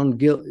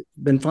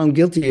been found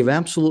guilty of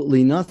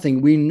absolutely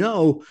nothing. We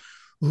know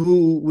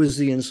who was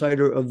the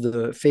inciter of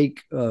the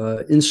fake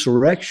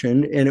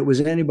insurrection, and it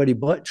was anybody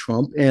but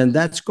Trump. And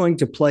that's going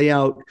to play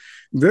out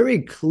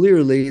very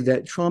clearly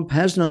that Trump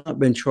has not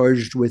been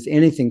charged with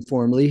anything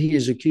formally. He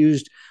is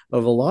accused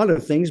of a lot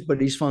of things, but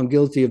he's found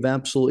guilty of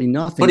absolutely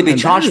nothing. Would he be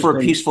charged for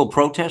a peaceful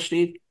protest,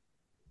 Steve?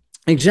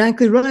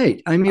 Exactly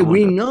right. I mean,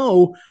 we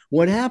know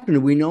what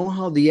happened. We know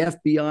how the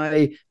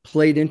FBI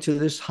played into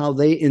this, how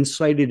they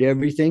incited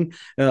everything.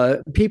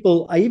 I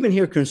even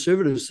hear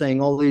conservatives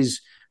saying all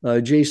these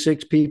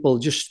J6 people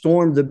just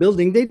stormed the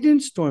building. They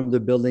didn't storm the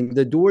building.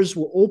 The doors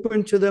were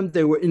open to them.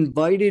 They were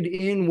invited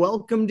in,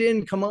 welcomed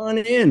in, come on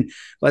in,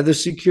 by the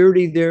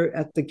security there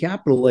at the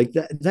Capitol. Like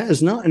that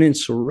is not an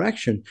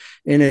insurrection.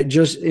 And it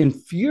just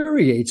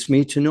infuriates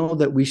me to know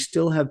that we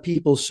still have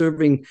people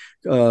serving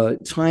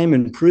time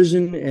in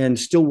prison and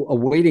still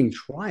awaiting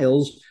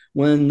trials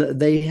when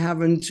they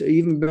haven't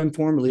even been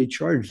formally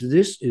charged.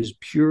 This is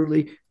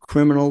purely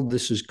criminal.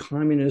 This is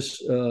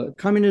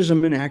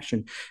communism in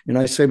action. And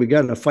I say we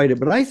got to fight it.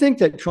 But I think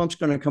that Trump's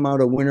going to come out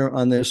a winner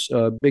on this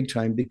big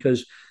time,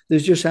 because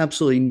there's just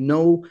absolutely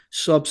no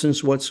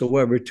substance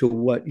whatsoever to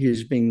what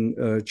he's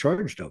being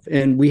charged of.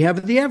 And we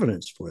have the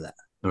evidence for that.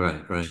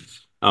 Right, right.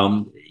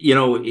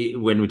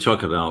 When we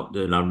talk about,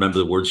 and I remember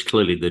the words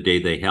clearly the day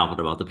they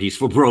happened about the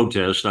peaceful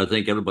protest, I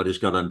think everybody's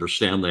got to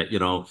understand that,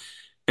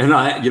 and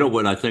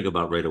what I think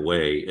about right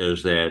away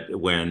is that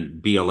when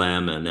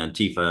BLM and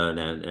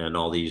Antifa and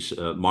all these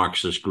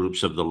Marxist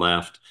groups of the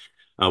left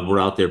were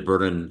out there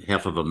burning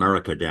half of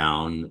America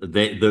down,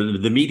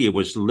 the media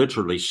was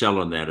literally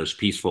selling that as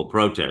peaceful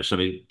protests. I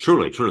mean,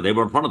 truly, they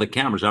were in front of the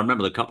cameras. I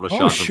remember the couple of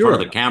shots in front of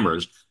the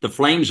cameras. The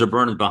flames are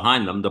burning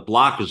behind them. The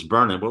block is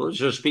burning. Well, it's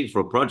just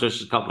peaceful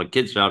protests. A couple of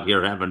kids out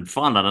here having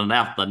fun on an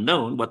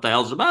afternoon. What the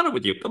hell's the matter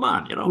with you? Come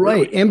on,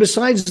 Right. Really. And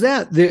besides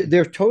that,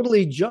 they're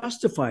totally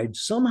justified.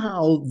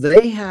 Somehow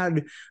they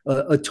had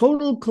a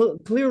total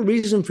clear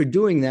reason for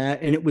doing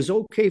that, and it was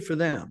okay for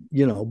them,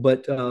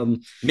 But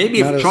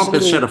maybe if Trump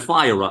had set a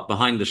fire up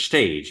behind the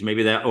stage,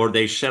 maybe that, or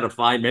they set a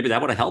fire, maybe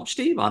that would have helped,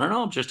 Steve. I don't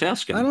know. I'm just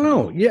asking. I don't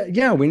know.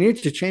 Yeah. We need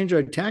to change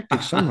our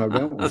tactics somehow,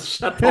 don't we?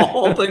 Set the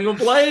whole thing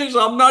ablaze.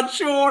 I'm not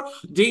sure.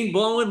 Dean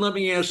Bowen, let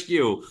me ask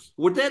you,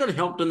 would that have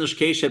helped in this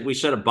case had we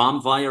set a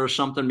bomb fire or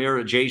something near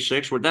at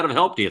J6? Would that have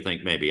helped, do you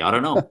think, maybe? I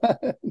don't know.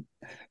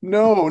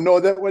 No,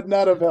 that would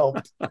not have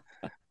helped.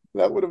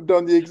 That would have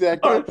done the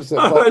exact opposite.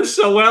 But,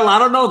 so, well, I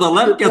don't know. The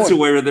left gets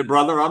away with it,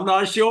 brother. I'm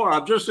not sure.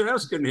 I'm just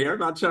asking here.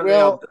 Not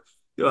trying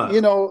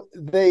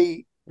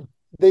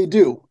they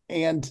do,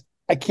 and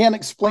I can't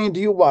explain to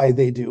you why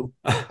they do,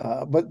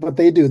 but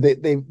they do.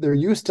 They're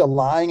used to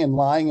lying and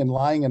lying and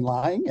lying and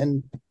lying,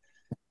 and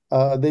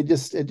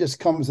it just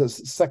comes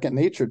as second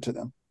nature to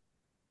them.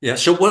 Yeah.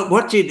 So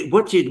what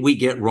did we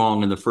get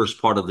wrong in the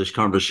first part of this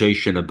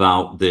conversation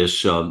about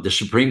this the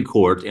Supreme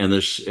Court and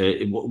this?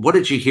 What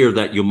did you hear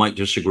that you might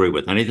disagree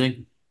with?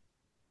 Anything?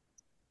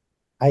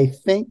 I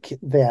think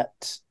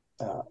that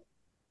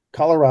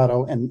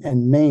Colorado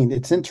and Maine.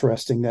 It's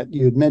interesting that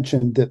you had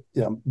mentioned that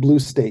blue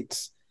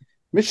states.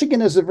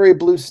 Michigan is a very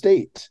blue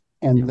state,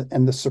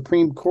 and the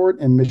Supreme Court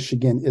in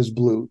Michigan is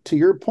blue. To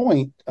your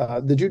point,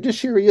 the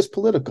judiciary is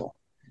political.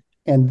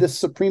 And this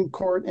Supreme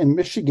Court in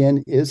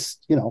Michigan is,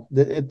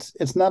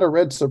 it's not a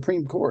red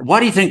Supreme Court. Why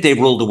do you think they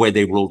ruled the way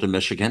they ruled in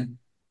Michigan?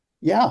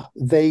 Yeah,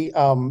 they.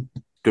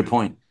 Good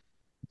point.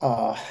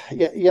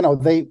 It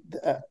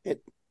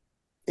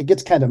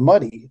gets kind of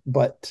muddy,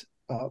 but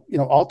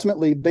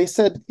ultimately they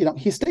said,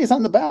 he stays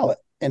on the ballot,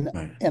 and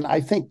right. And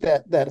I think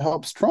that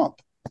helps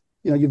Trump.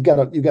 You've got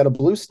a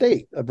blue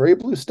state, a very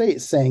blue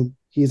state, saying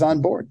he's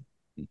on board.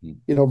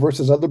 Mm-hmm.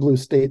 Versus other blue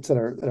states that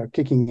are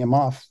kicking him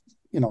off.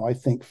 I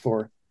think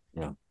for.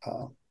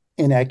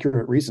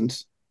 Inaccurate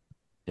reasons.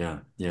 Yeah.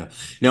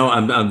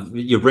 No,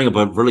 you bring up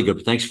a really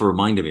good. Thanks for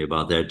reminding me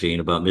about that,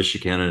 Dean, about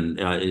Michigan, and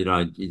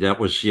that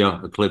was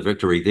a clear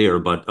victory there,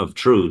 but of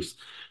truth.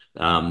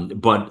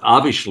 But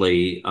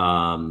obviously,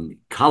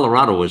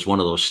 Colorado is one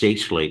of those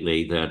states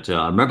lately that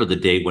I remember the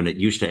day when it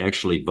used to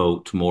actually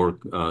vote more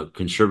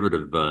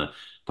conservative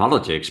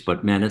politics.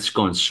 But man, it's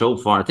gone so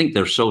far. I think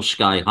they're so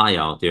sky high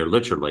out there.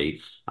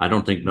 Literally, I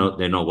don't think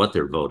they know what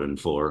they're voting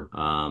for.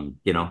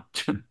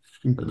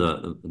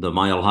 the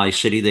Mile High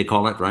City, they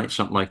call it, right?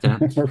 Something like that.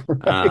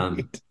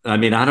 Right. I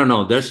mean, I don't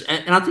know.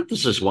 And I think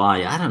this is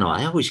why, I don't know.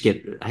 I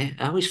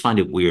always find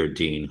it weird,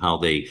 Dean, how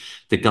the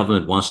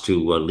government wants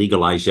to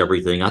legalize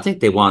everything. I think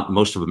they want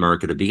most of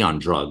America to be on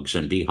drugs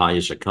and be high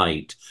as a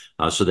kite,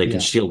 so they can Yeah.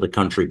 steal the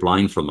country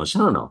blind from us. I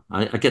don't know.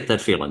 I get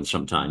that feeling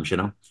sometimes, you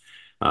know.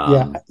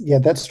 Yeah. Um, Yeah.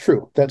 That's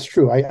true. That's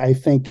true. I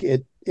think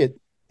it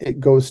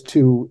goes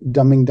to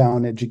dumbing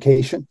down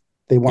education.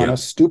 They want yeah.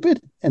 us stupid,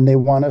 and they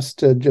want us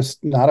to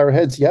just nod our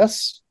heads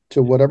yes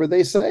to whatever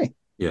they say.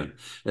 Yeah,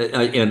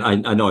 and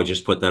I know I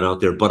just put that out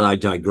there, but I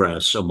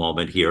digress a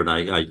moment here, and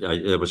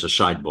it was a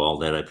sideball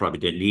that I probably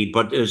didn't need.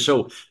 But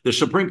so the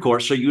Supreme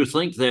Court. So you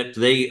think that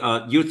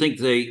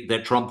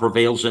that Trump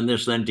prevails in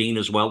this, then, Dean,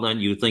 as well?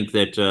 Then you think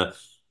that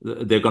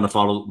they're going to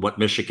follow what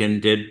Michigan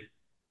did,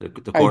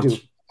 the I courts?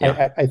 do.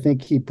 Yeah. I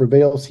think he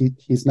prevails.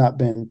 He's not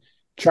been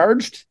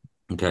charged.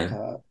 Okay.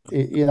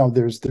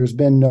 There's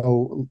been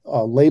no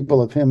label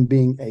of him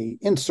being a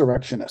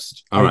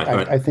insurrectionist. All right. All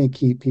right. I think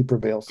he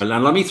prevails. And now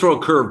let me throw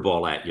a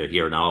curveball at you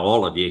here. Now,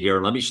 all of you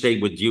here. Let me stay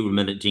with you a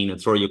minute, Dean, and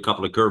throw you a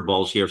couple of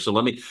curveballs here. So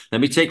let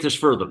me take this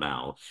further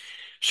now.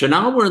 So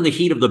now we're in the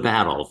heat of the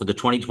battle for the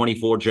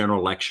 2024 general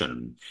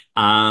election.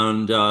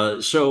 And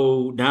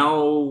so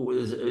now,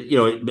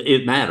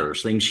 it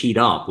matters. Things heat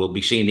up. We'll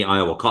be seeing the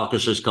Iowa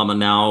caucuses coming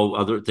now.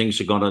 Other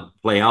things are going to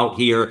play out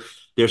here.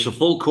 There's a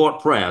full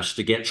court press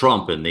to get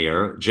Trump in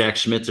there. Jack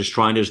Smith is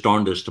trying his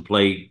darndest to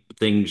play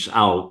things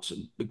out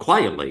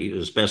quietly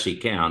as best he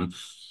can.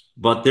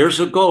 But there's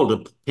a goal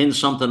to pin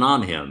something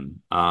on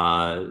him,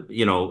 and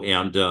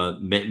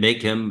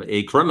make him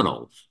a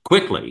criminal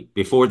quickly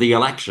before the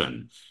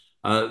election.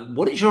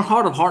 What does your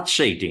heart of hearts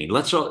say, Dean?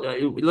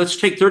 Let's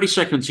take 30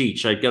 seconds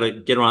each. I got to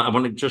get around. I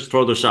want to just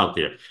throw this out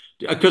there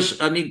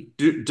because I mean,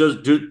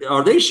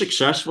 are they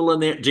successful in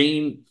that,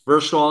 Dean?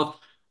 First off,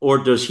 or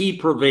does he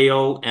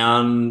prevail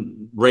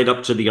and right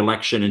up to the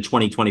election in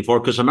 2024?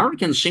 Because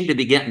Americans seem to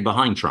be getting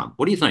behind Trump.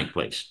 What do you think,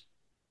 please?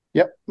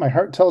 Yep, my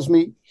heart tells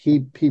me he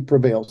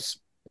prevails,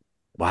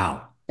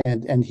 Wow.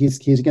 and he's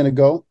going to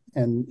go,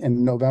 and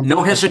in November.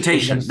 No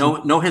hesitation.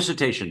 No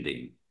hesitation,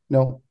 Dean.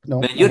 No,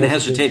 Man, you didn't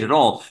hesitate at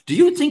all. Do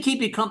you think he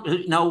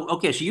becomes no?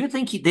 Okay, so you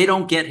think they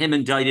don't get him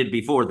indicted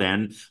before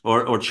then,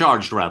 or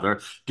charged rather?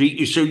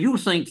 So you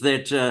think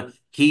that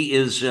he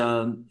is?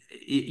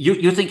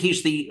 You think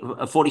he's the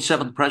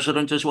 47th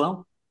president as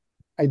well?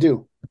 I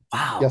do.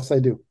 Wow. Yes, I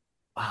do.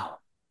 Wow.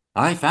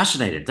 All right,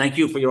 fascinated. Thank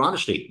you for your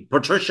honesty,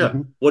 Patricia.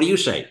 Mm-hmm. What do you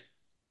say?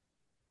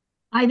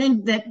 I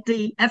think that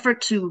the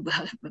effort to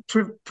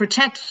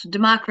protect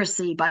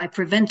democracy by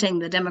preventing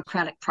the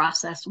democratic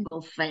process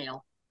will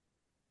fail.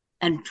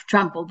 And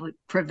Trump will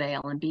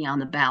prevail and be on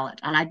the ballot.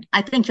 And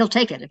I think he'll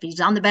take it. If he's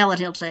on the ballot,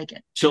 he'll take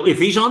it. So if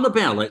he's on the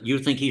ballot, you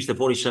think he's the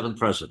 47th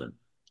president?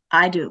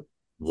 I do.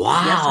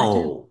 Wow. Yes, I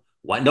do.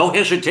 Why, no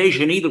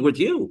hesitation either with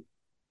you.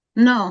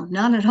 No,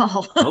 not at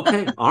all.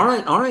 Okay. All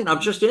right. All right.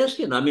 I'm just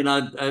asking. I mean,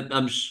 I'm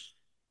a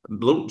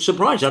little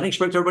surprised. I didn't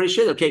expect everybody to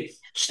say that. Okay,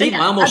 Steve,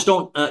 I almost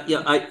don't.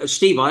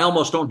 Steve, I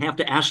almost don't have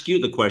to ask you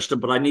the question,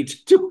 but I need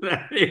to do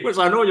that because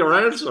I know your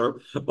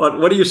answer. But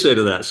what do you say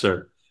to that,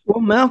 sir? Well,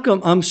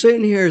 Malcolm, I'm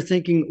sitting here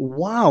thinking,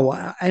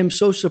 wow, I'm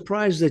so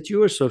surprised that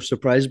you are so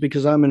surprised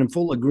because I'm in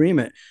full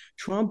agreement.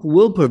 Trump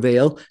will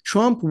prevail.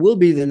 Trump will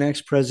be the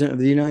next president of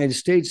the United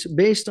States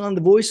based on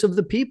the voice of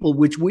the people,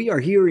 which we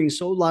are hearing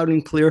so loud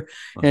and clear.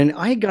 And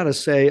I got to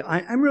say,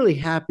 I'm really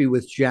happy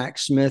with Jack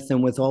Smith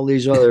and with all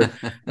these other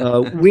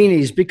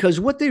weenies, because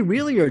what they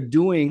really are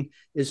doing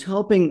is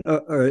helping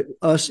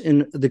us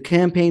in the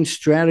campaign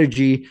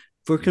strategy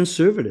for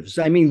conservatives.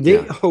 I mean,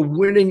 they are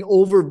winning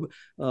over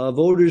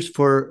voters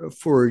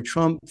for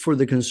Trump, for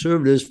the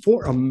conservatives,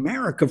 for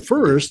America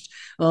first,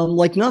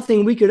 like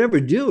nothing we could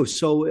ever do.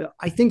 So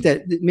I think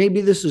that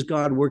maybe this is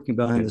God working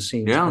behind the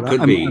scenes. Yeah,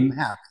 could be. I'm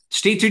happy.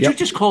 Steve, did you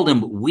just call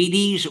them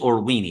Wheaties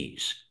or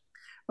Weenies?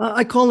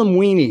 I call them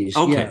weenies.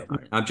 Okay, yeah.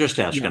 I'm just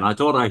asking. Yeah. I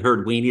thought I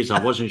heard weenies.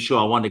 I wasn't sure.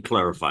 I wanted to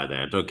clarify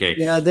that. Okay.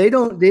 Yeah, they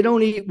don't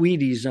eat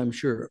Wheaties, I'm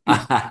sure.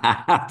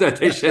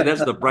 They say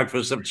that's the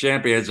breakfast of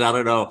champions. I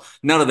don't know.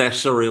 None of that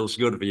cereal is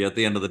good for you at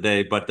the end of the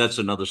day, but that's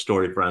another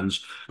story,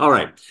 friends. All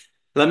right.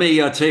 Let me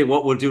tell you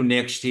what we'll do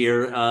next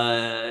here.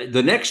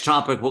 The next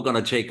topic we're going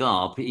to take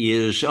up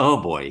is, oh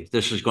boy,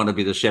 this is going to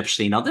be the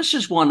Epstein. Now, this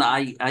is one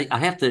I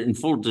have to, in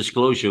full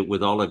disclosure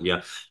with all of you,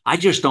 I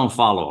just don't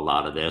follow a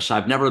lot of this.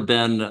 I've never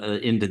been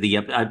into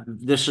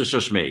this is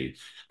just me.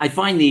 I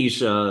find these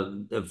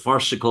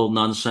farcical,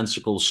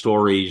 nonsensical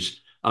stories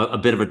a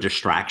bit of a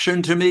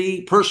distraction to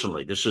me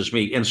personally. This is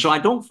me. And so I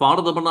don't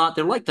follow them a lot.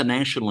 They're like the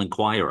National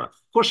Enquirer.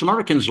 Of course,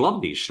 Americans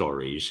love these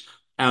stories.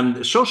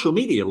 And social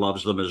media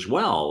loves them as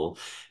well.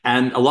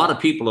 And a lot of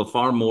people are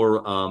far more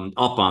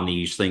up on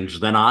these things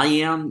than I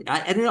am.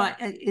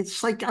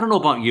 It's like, I don't know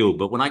about you,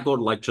 but when I go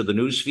to the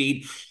news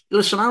feed,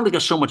 listen, I only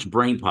got so much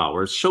brain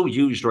power. It's so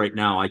used right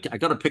now. I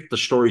got to pick the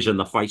stories and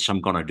the fights I'm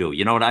going to do.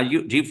 You know,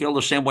 do you feel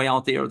the same way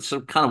out there? It's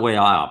the kind of way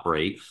I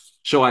operate.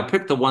 So I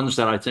pick the ones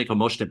that I think are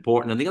most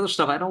important. And the other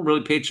stuff I don't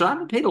really pay. So I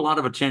haven't paid a lot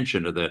of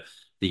attention to the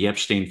the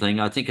Epstein thing.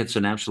 I think it's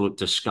an absolute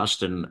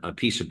disgusting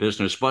piece of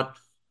business. But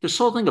this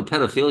whole thing of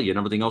pedophilia and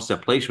everything else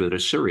that plays with it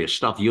is serious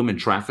stuff. Human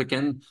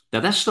trafficking.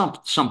 Now that's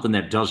not something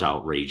that does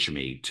outrage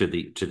me to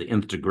the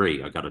nth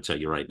degree. I got to tell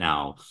you right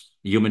now.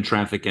 Human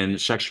trafficking,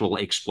 sexual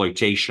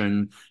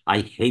exploitation.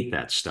 I hate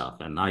that stuff,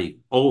 and I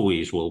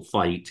always will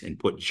fight and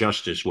put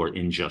justice where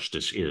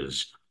injustice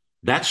is.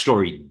 That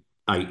story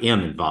I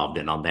am involved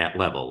in on that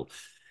level.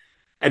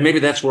 And maybe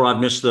that's where I've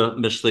missed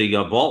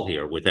the ball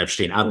here with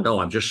Epstein. I don't know.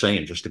 I'm just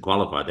saying, just to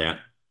qualify that.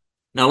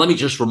 Now, let me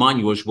just remind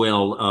you as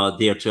well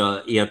that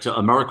at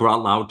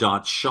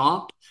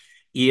americaoutloud.shop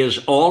is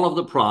all of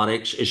the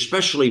products,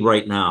 especially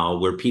right now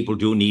where people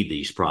do need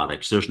these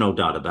products. There's no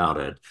doubt about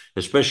it,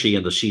 especially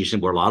in the season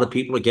where a lot of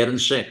people are getting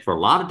sick for a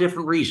lot of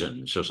different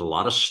reasons. There's a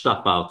lot of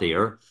stuff out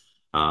there.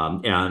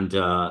 And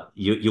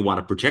you want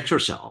to protect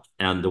yourself.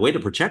 And the way to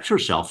protect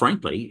yourself,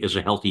 frankly, is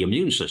a healthy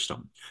immune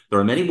system. There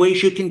are many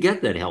ways you can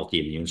get that healthy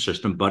immune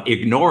system, but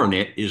ignoring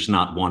it is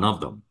not one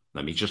of them.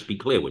 Let me just be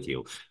clear with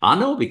you. I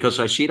know because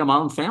I see it in my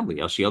own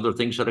family. I see other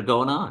things that are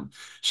going on.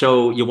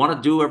 So you want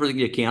to do everything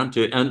you can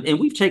to, and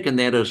we've taken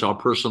that as our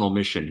personal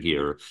mission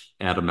here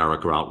at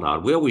America Out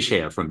Loud. We always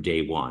have from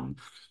day one.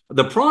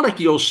 The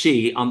product you'll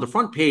see on the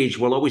front page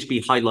will always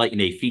be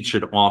highlighting a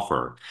featured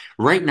offer.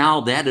 Right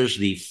now, that is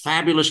the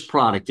fabulous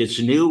product.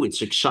 It's new,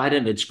 it's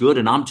exciting, it's good,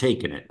 and I'm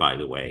taking it, by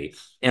the way.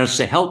 And it's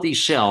the Healthy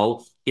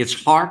Cell.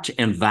 It's heart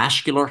and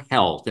vascular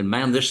health. And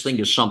man, this thing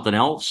is something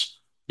else.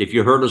 If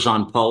you heard us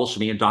on Pulse,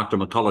 me and Dr.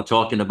 McCullough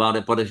talking about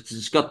it, but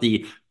it's got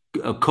the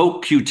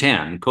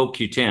CoQ10.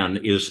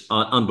 CoQ10 is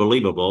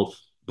unbelievable.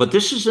 But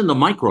this is in the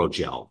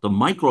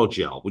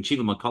microgel, which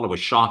even McCullough was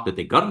shocked that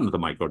they got into the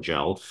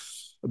microgel,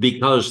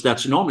 because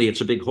that's normally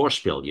it's a big horse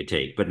pill you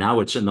take, but now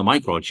it's in the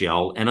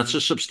microgel, and it's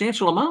a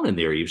substantial amount in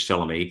there. He was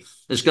telling me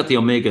it's got the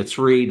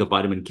omega-3, the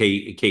vitamin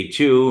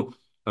K2,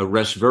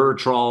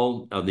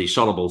 resveratrol, the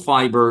soluble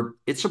fiber.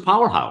 It's a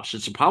powerhouse.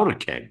 It's a powder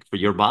keg for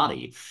your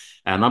body.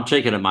 And I'm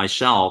taking it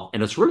myself,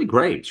 and it's really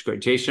great. It's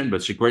great tasting, but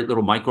it's a great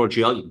little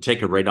microgel. You can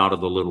take it right out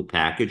of the little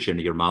package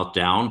into your mouth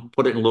down,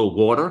 put it in a little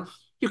water.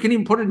 You can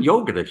even put it in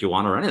yogurt if you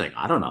want, or anything.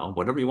 I don't know,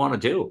 whatever you want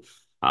to do.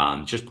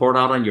 Just pour it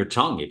out on your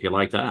tongue if you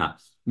like that.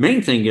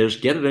 Main thing is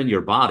get it in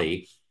your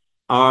body.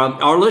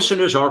 Our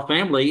listeners, our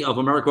family of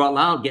America Out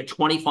Loud, get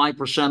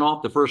 25%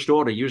 off the first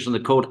order using the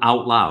code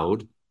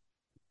OUTLOUD.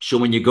 So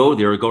when you go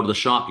there, go to the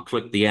shop, you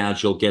click the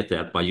ads, you'll get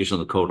that by using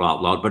the code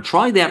OUTLOUD. But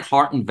try that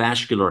heart and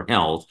vascular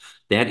health.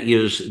 That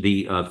is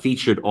the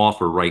featured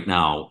offer right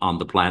now on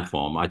the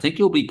platform. I think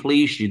you'll be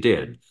pleased you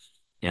did.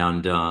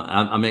 And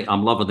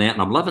I'm loving that.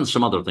 And I'm loving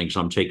some other things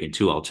I'm taking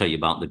too, I'll tell you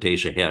about in the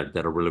days ahead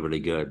that are really, really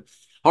good.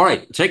 All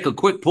right, take a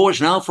quick pause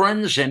now,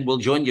 friends, and we'll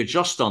join you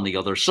just on the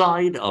other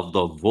side of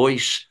the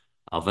Voice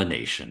of a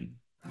Nation.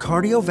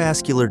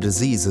 Cardiovascular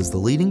disease is the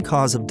leading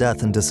cause of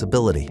death and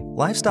disability.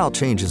 Lifestyle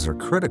changes are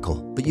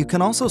critical, but you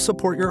can also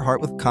support your heart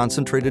with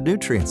concentrated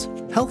nutrients.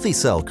 Healthy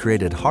Cell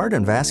created Heart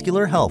and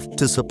Vascular Health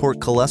to support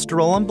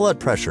cholesterol and blood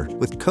pressure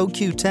with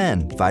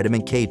CoQ10,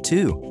 vitamin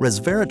K2,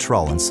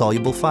 resveratrol, and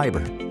soluble fiber.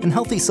 And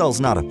Healthy Cell's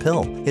not a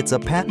pill, it's a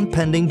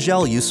patent-pending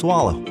gel you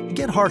swallow.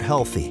 Get heart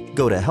healthy.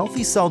 Go to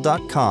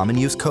healthycell.com and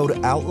use code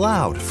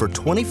OUTLOUD for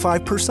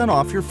 25%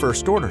 off your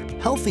first order.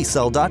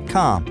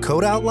 Healthycell.com,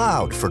 code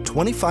OUTLOUD for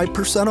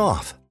 25%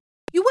 off.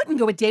 You wouldn't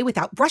go a day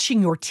without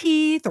brushing your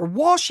teeth or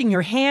washing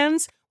your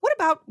hands. What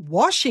about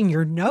washing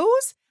your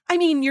nose? I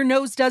mean, your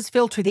nose does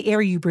filter the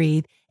air you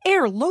breathe,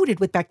 air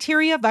loaded with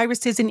bacteria,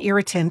 viruses, and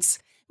irritants.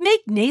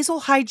 Make nasal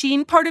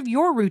hygiene part of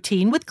your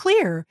routine with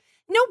Xlear.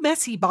 No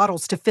messy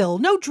bottles to fill,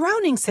 no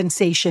drowning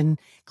sensation.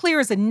 Xlear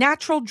is a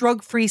natural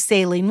drug-free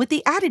saline with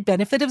the added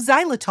benefit of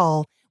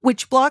xylitol,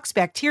 which blocks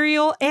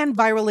bacterial and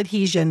viral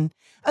adhesion.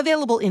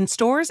 Available in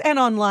stores and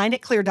online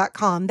at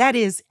Xlear.com. That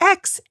is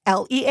Xlear.com.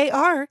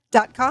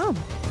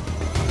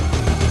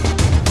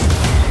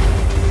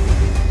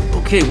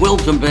 Okay,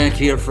 welcome back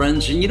here,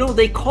 friends. And you know,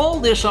 they call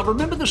this, I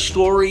remember the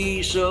story,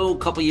 a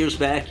couple years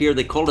back here,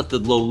 they called it the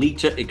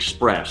Lolita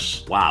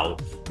Express. Wow,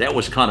 that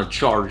was kind of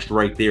charged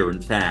right there,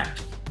 in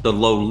fact. The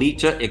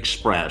Lolita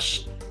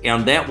Express.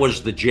 And that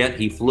was the jet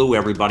he flew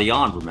everybody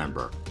on,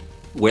 remember?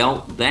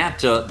 Well,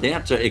 that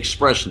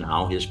Express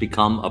now has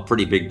become a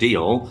pretty big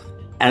deal.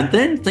 And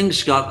then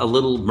things got a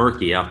little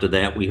murky after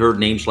that. We heard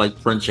names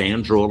like Prince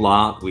Andrew a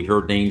lot. We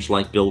heard names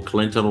like Bill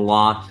Clinton a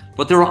lot.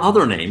 But there are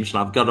other names, and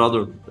I've got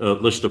other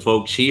list of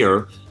folks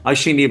here. I've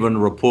seen even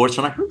reports,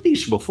 and I heard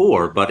these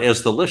before, but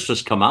as the list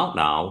has come out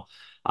now,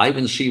 I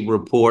even see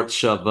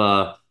reports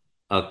of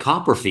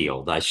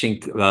Copperfield. I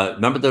think,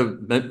 remember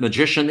the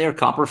magician there,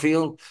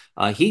 Copperfield?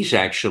 He's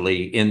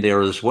actually in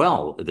there as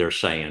well, they're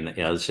saying,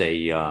 as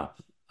a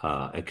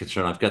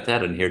concern. I've got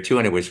that in here too.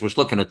 Anyways, was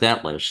looking at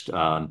that list.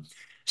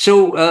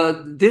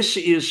 So this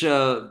is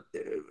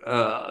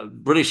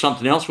really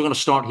something else. We're going to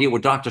start here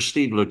with Dr.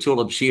 Steve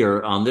LaTulip's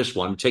here on this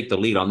one, take the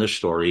lead on this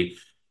story.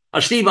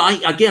 Steve,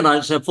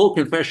 as a full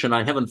confession,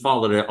 I haven't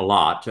followed it a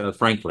lot,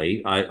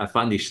 frankly. I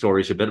find these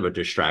stories a bit of a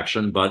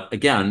distraction, but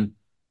again,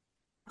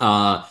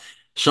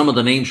 some of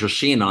the names you're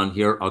seeing on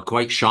here are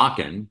quite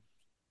shocking.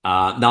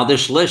 Now,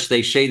 this list,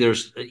 they say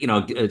there's,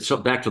 so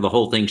back to the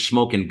whole thing,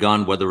 smoke and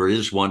gun, whether it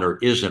is one or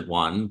isn't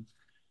one.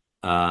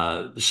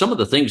 Some of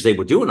the things they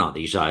were doing on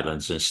these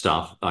islands and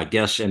stuff, I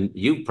guess, and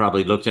you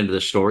probably looked into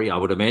this story, I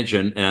would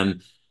imagine,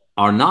 and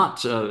are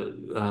not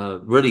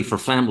really for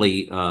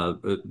family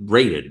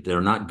rated.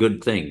 They're not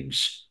good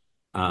things.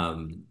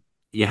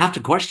 You have to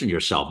question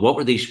yourself. What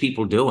were these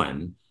people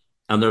doing?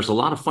 And there's a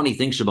lot of funny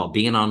things about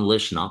being on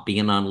lists, not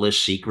being on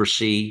lists,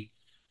 secrecy.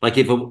 Like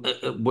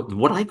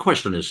what I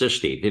question is this,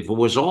 Steve, if it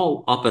was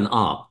all up and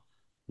up,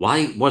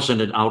 why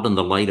wasn't it out in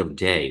the light of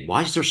day?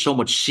 Why is there so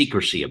much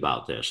secrecy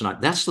about this?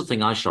 And that's the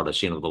thing I started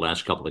seeing over the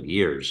last couple of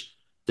years,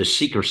 the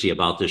secrecy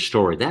about this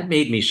story. That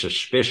made me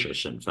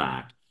suspicious, in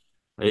fact.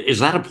 Is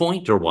that a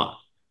point or what?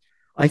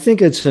 I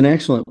think it's an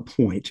excellent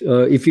point.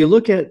 If you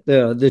look at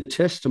the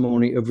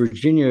testimony of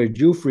Virginia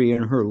Giuffre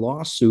in her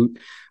lawsuit,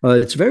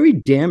 it's very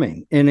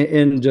damning, and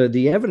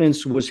the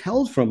evidence was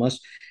held from us.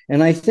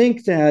 And I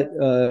think that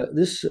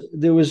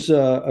there was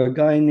a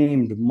guy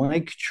named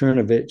Mike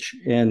Chernovich,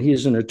 and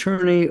he's an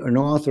attorney, an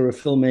author, a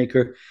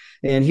filmmaker,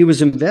 and he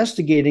was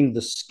investigating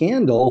the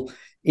scandal.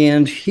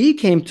 And he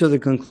came to the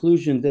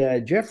conclusion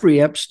that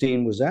Jeffrey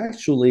Epstein was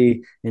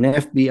actually an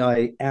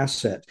FBI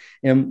asset.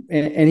 And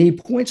he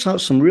points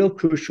out some real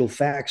crucial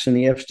facts in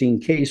the Epstein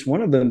case,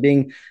 one of them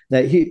being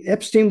that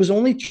Epstein was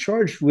only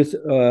charged with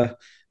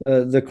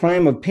the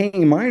crime of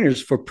paying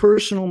minors for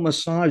personal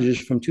massages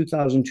from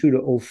 2002 to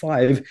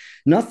 2005.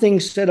 Nothing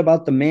said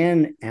about the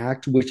Mann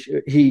Act, which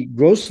he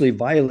grossly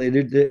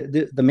violated.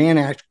 The Mann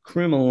Act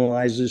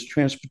criminalizes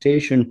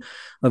transportation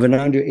of an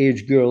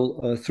underage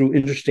girl through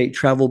interstate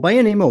travel by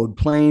any mode,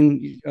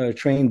 plane,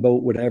 train,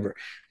 boat, whatever.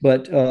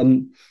 But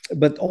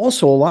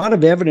also a lot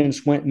of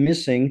evidence went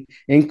missing,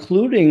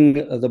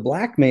 including the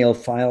blackmail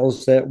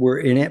files that were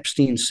in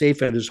Epstein's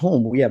safe at his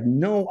home. We have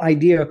no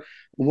idea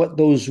what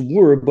those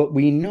were, but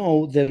we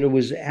know that it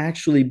was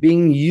actually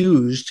being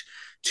used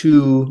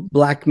to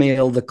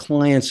blackmail the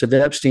clients of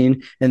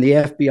Epstein, and the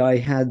FBI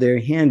had their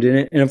hand in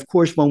it. And of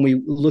course, when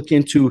we look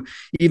into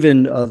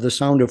even the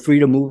Sound of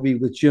Freedom movie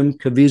with Jim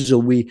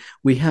Caviezel,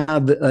 we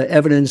have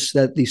evidence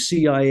that the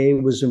CIA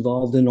was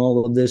involved in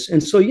all of this.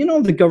 And so,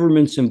 the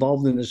government's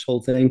involved in this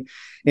whole thing.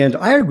 And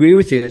I agree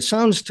with you. It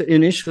sounds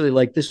initially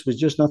like this was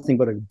just nothing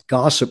but a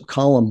gossip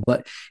column,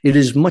 but it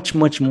is much,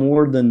 much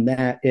more than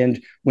that.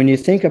 And when you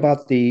think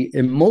about the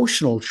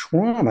emotional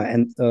trauma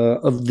and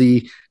of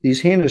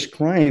these heinous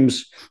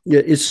crimes,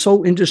 it's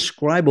so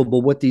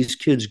indescribable what these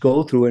kids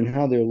go through and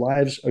how their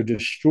lives are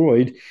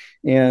destroyed.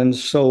 And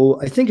so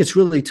I think it's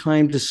really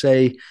time to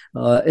say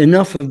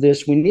enough of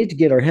this. We need to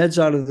get our heads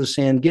out of the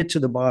sand, get to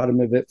the bottom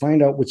of it,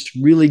 find out what's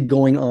really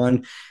going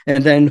on,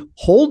 and then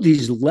hold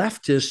these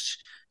leftists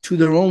to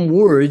their own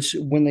words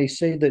when they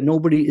say that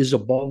nobody is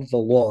above the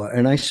law.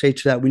 And I say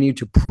to that, we need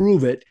to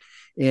prove it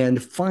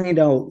and find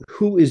out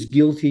who is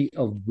guilty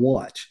of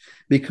what,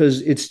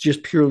 because it's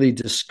just purely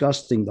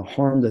disgusting, the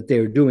harm that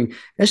they're doing,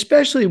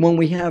 especially when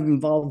we have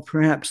involved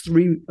perhaps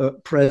three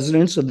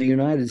presidents of the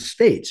United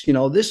States.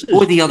 This is...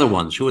 Who are the other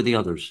ones? Who are the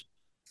others?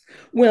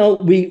 Well,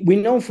 we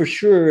know for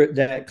sure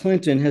that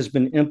Clinton has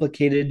been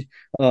implicated.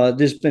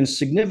 There's been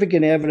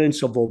significant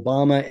evidence of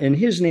Obama, and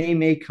his name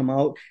may come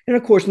out. And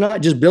of course,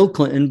 not just Bill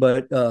Clinton,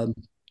 but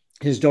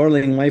his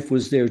darling wife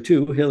was there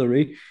too,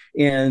 Hillary.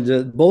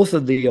 And both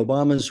of the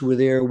Obamas were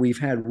there. We've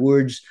had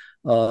words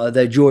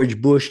that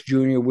George Bush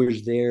Jr.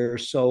 was there.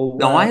 So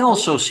now, I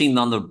also seen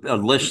on the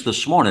list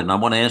this morning, I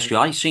want to ask you,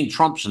 I seen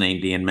Trump's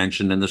name being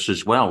mentioned in this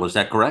as well. Is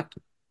that correct?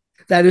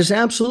 That is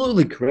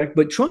absolutely correct.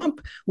 But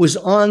Trump was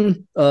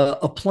on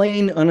a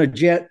plane, on a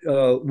jet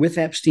with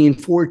Epstein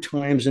 4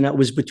 times, and that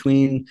was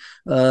between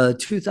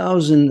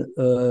 2000,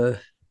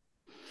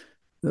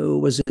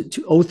 was it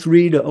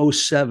 03 to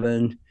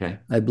 07, okay.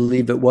 I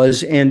believe it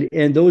was. And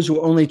those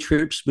were only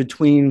trips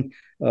between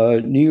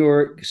New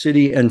York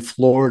City and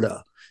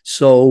Florida.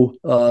 So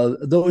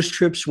those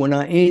trips were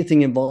not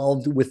anything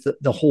involved with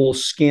the whole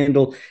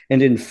scandal.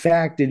 And in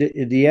fact,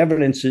 the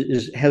evidence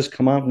has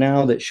come out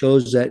now that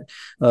shows that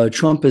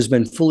Trump has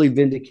been fully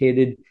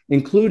vindicated,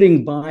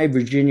 including by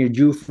Virginia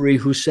Giuffre,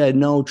 who said,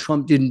 no,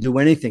 Trump didn't do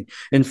anything.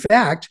 In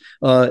fact,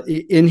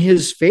 in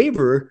his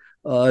favor,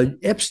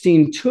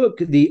 Epstein took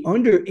the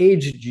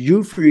underage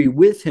Giuffre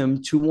with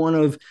him to one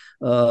of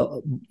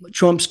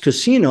Trump's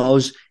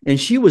casinos, and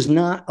she was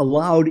not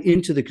allowed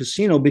into the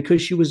casino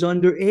because she was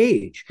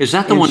underage. Is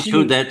that the one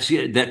too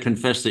that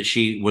confessed that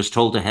she was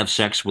told to have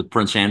sex with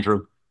Prince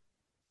Andrew?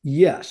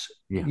 Yes.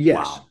 Yeah.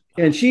 Yes. Wow.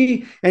 And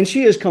she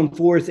has come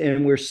forth,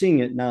 and we're seeing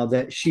it now,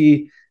 that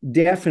she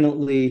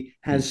definitely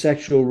has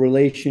sexual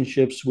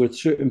relationships with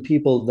certain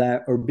people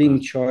that are being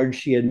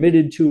charged. She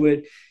admitted to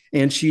it.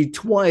 And she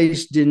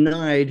twice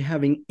denied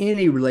having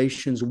any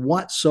relations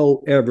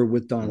whatsoever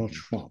with Donald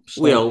Trump.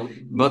 So well,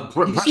 but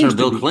President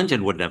Bill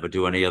Clinton would never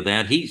do any of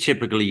that. He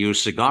typically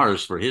used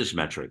cigars for his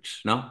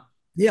metrics, no?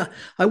 Yeah.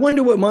 I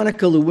wonder what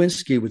Monica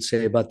Lewinsky would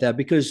say about that,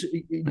 because,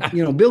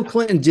 Bill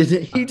Clinton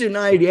he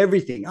denied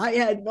everything. I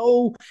had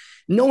no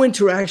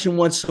interaction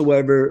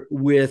whatsoever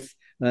with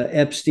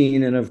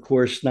Epstein, and of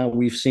course now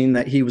we've seen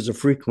that he was a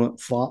frequent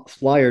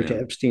flyer to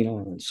Epstein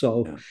Island.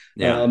 So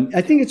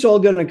I think it's all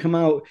going to come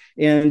out.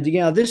 And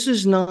this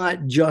is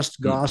not just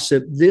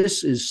gossip.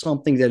 This is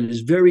something that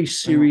is very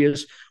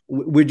serious.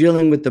 We're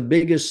dealing with the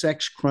biggest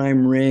sex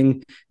crime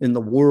ring in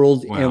the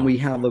world. Wow. And we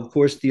have, of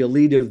course, the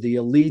elite of the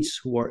elites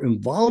who are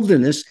involved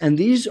in this. And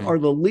these are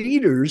the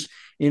leaders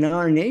in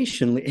our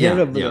nation, head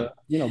of the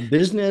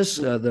business,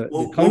 the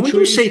country.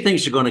 When you say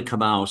things are going to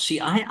come out, see,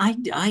 I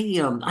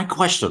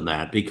question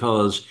that,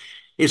 because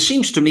it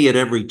seems to me at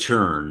every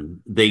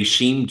turn they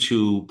seem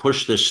to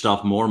push this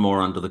stuff more and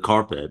more under the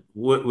carpet.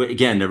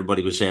 Again,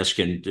 everybody was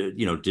asking,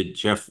 did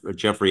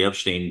Jeffrey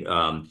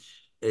Epstein,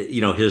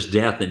 his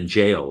death in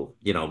jail,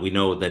 we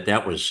know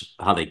that was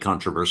highly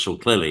controversial.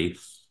 Clearly,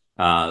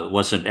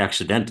 wasn't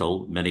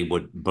accidental. Many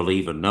would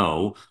believe and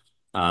know.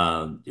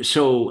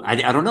 So I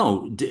don't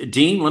know,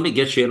 Dean. Let me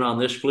get you in on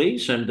this,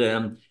 please,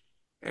 and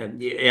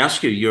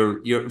ask you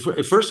your.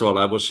 First of all,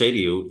 I will say to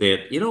you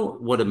that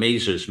what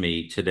amazes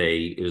me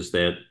today is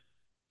that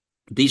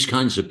these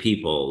kinds of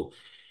people.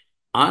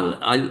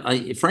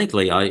 I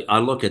frankly, I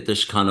look at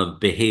this kind of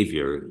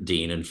behavior,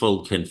 Dean, in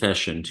full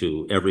confession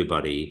to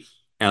everybody,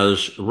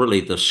 as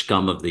really the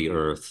scum of the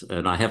earth.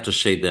 And I have to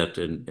say that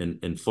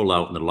in full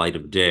out in the light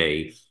of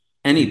day,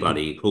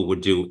 anybody who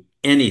would do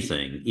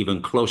anything, even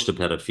close to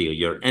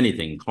pedophilia or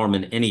anything,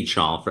 harming any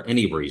child for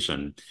any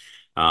reason,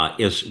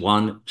 is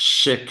one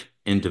sick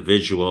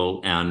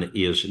individual and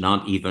is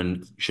not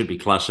even should be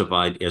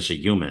classified as a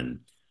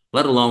human,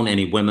 let alone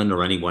any women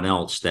or anyone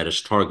else that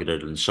is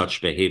targeted in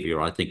such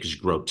behavior. I think is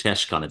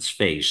grotesque on its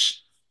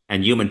face.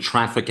 And human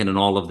trafficking and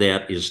all of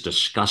that is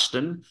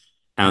disgusting.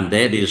 And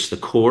that is the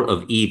core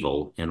of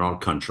evil in our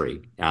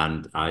country.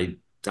 And I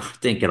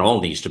think it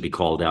all needs to be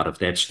called out if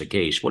that's the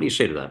case. What do you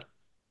say to that?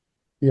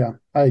 Yeah,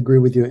 I agree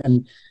with you.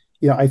 And,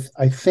 I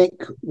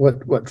think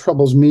what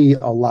troubles me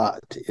a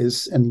lot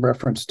is in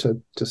reference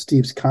to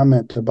Steve's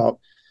comment about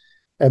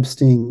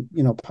Epstein,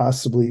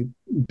 possibly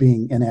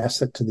being an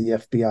asset to the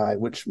FBI,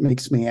 which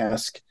makes me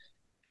ask,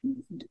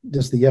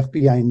 does the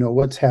FBI know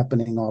what's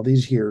happening all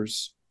these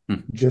years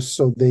just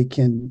so they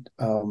can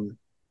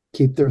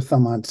keep their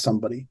thumb on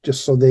somebody,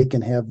 just so they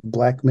can have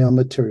blackmail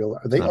material?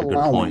 Are they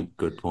allowing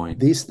good point.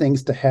 these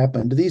things to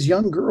happen to these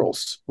young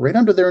girls right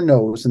under their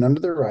nose and under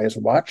their eyes,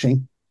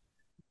 watching,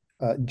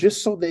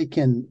 just so they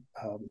can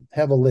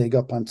have a leg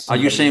up on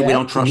somebody? Are you saying we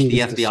don't trust the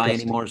FBI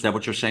anymore? Is that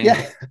what you're saying?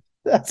 Yeah,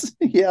 that's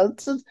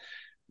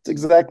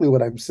exactly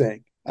what I'm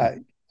saying.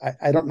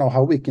 I don't know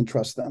how we can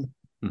trust them.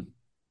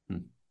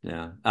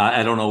 Yeah,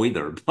 I don't know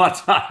either.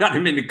 But I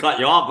didn't mean to cut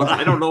you off, but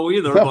I don't know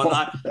either. No,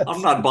 but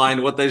I'm not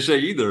buying what they say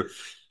either.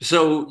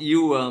 So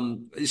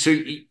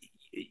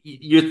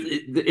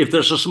if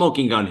there's a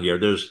smoking gun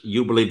here,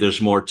 you believe there's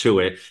more to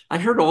it. I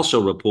heard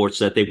also reports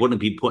that they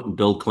wouldn't be putting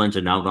Bill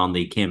Clinton out on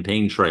the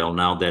campaign trail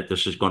now that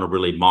this is going to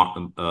really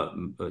marginalize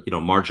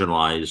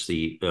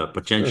the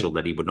potential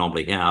that he would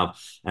normally have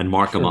and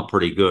mark him up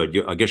pretty good.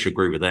 I guess you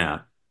agree with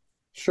that.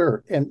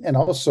 Sure. And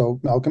also,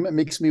 Malcolm, it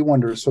makes me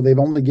wonder. So they've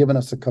only given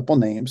us a couple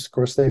names. Of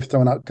course, they've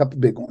thrown out a couple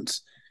big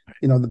ones,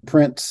 the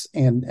Prince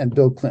and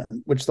Bill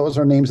Clinton, which those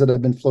are names that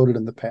have been floated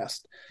in the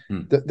past.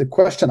 The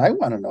question I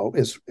want to know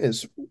is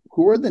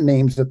who are the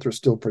names that they're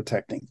still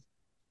protecting?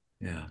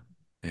 Yeah.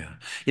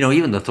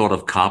 Even the thought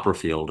of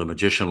Copperfield, a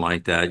magician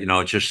like that,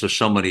 it's just there's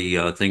so many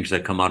things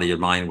that come out of your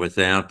mind with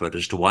that. But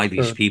as to why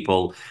these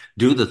people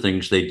do the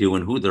things they do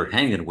and who they're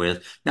hanging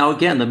with. Now,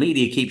 again, the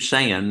media keeps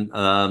saying,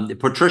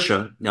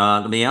 Patricia,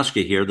 let me ask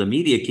you here, the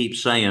media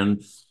keeps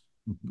saying,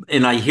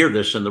 and I hear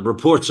this in the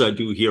reports I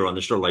do hear on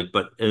the show,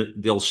 but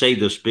they'll say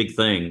this big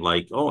thing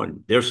like, oh,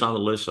 and there's on the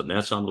list and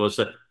that's on the list.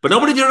 But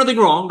nobody did anything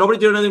wrong. Nobody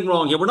did anything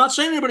wrong here. We're not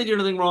saying anybody did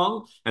anything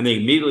wrong. And they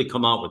immediately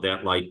come out with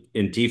that,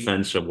 in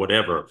defense of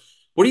whatever.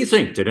 What do you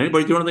think? Did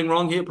anybody do anything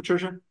wrong here,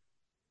 Patricia?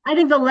 I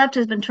think the left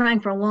has been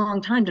trying for a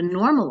long time to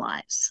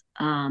normalize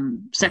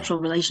sexual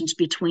relations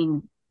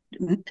between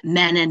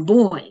men and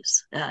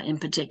boys, in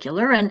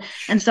particular, and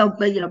so,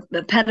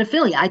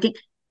 pedophilia.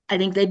 I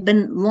think they've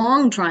been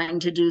long trying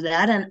to do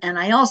that, and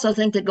I also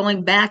think that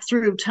going back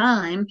through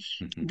time,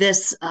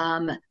 this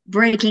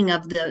breaking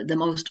of the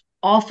most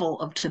awful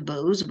of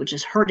taboos, which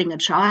is hurting a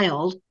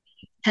child,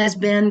 has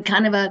been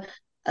kind of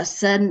a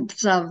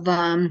sense of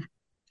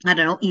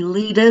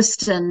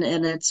elitist, and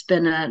it's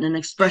been an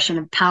expression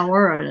of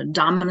power or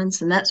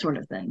dominance and that sort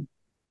of thing.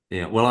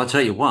 Yeah, well, I'll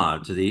tell you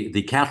what,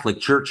 the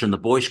Catholic Church and the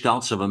Boy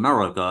Scouts of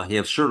America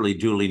have certainly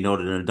duly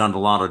noted and done a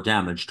lot of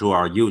damage to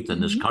our youth in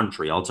this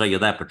country. I'll tell you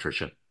that,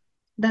 Patricia.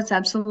 That's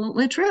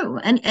absolutely true.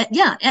 And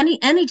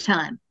any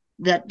time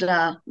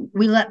that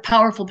we let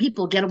powerful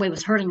people get away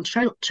with hurting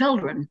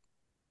children,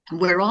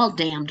 we're all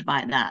damned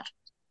by that.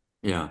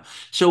 Yeah.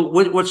 So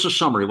what's the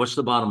summary? What's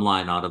the bottom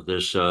line out of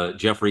this,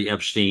 Jeffrey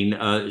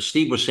Epstein?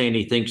 Steve was saying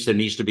he thinks there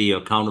needs to be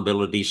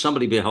accountability,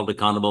 somebody be held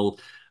accountable.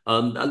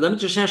 Let me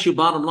just ask you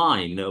bottom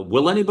line.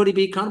 Will anybody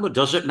be accountable?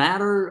 Does it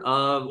matter?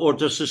 Or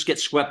does this get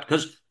swept?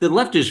 Because the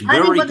left is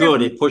very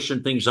good at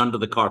pushing things under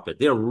the carpet.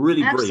 They're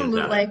really brilliant at it.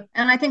 Absolutely.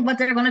 And I think what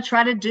they're going to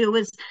try to do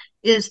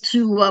is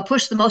to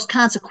push the most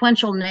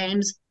consequential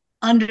names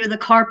under the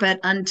carpet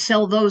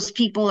until those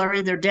people are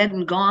either dead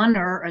and gone,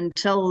 or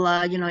until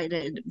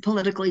it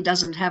politically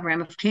doesn't have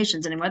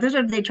ramifications anymore. That's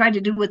what they tried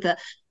to do with the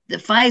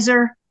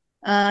Pfizer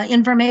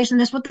information.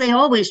 That's what they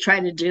always try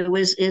to do,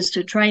 is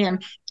to try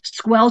and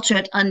squelch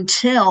it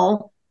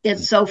until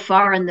it's so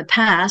far in the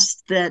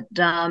past that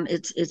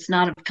it's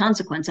not of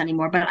consequence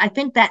anymore. But I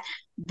think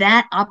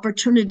that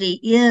opportunity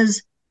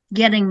is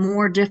getting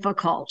more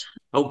difficult.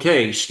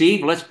 Okay,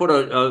 Steve, let's put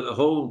a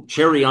whole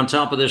cherry on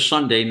top of this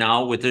sundae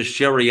now with this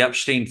Jeffrey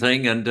Epstein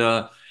thing and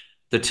the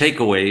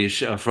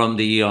takeaways from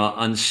the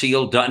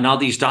unsealed. Now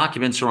these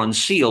documents are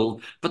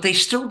unsealed, but they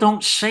still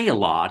don't say a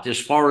lot as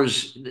far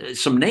as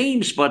some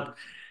names, but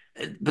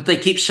they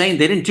keep saying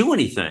they didn't do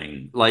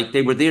anything. Like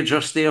they were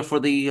just there for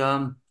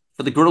the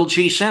grilled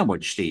cheese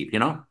sandwich, Steve,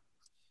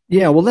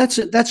 Yeah, well,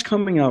 that's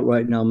coming out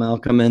right now,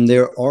 Malcolm, and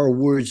there are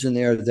words in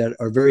there that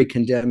are very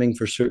condemning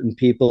for certain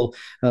people.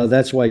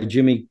 That's why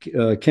Jimmy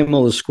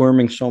Kimmel is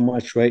squirming so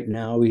much right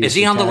now. Is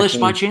he on the list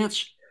by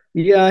chance?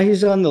 Yeah,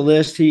 he's on the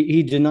list.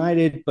 He denied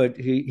it, but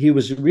he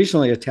was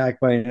recently attacked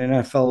by an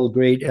NFL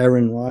great,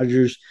 Aaron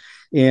Rodgers,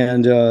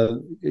 and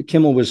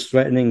Kimmel was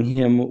threatening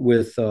him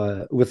with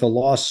a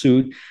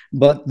lawsuit.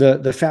 But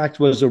the fact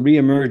was, a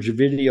reemerged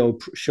video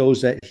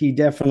shows that he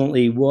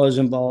definitely was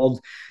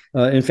involved.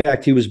 In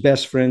fact, he was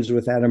best friends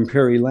with Adam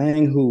Perry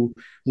Lang, who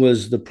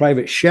was the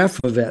private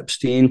chef of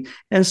Epstein.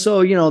 And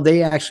so,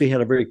 they actually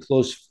had a very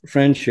close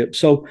friendship.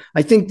 So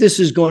I think this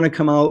is going to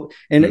come out.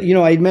 And,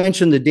 I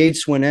mentioned the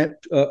dates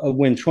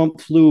when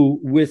Trump flew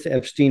with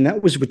Epstein.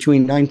 That was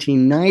between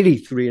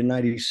 1993 and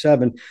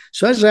 97.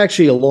 So that's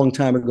actually a long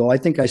time ago. I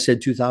think I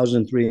said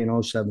 2003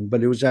 and 07,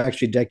 but it was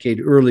actually a decade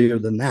earlier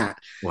than that.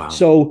 Wow.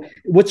 So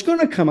what's going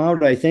to come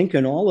out, I think,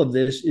 in all of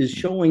this is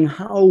showing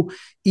how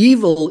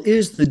evil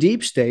is the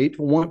deep state,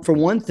 for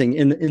one thing,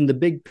 in the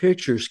big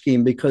picture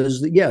scheme,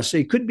 because yes,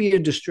 it could be a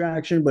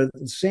distraction, but at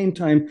the same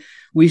time,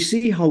 we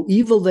see how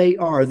evil they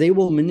are. They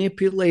will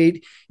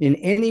manipulate in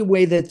any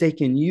way that they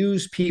can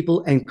use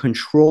people and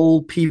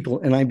control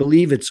people. And I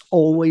believe it's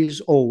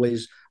always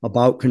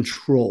about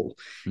control.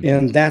 Mm-hmm.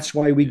 And that's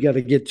why we got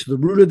to get to the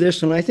root of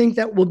this. And I think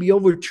that will be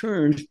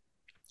overturned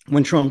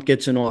when Trump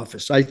gets in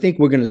office. I think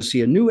we're going to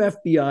see a new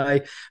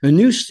FBI, a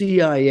new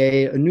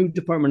CIA, a new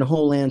Department of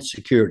Homeland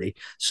Security.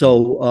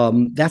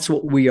 So that's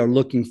what we are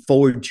looking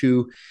forward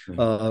to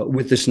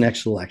with this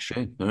next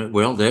election. Okay.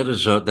 Well, that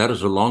is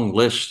a long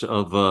list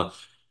of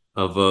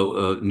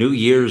New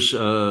Year's. I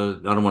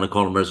don't want to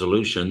call them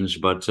resolutions,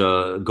 but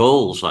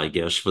goals, I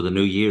guess, for the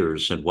New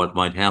Year's and what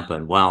might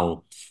happen.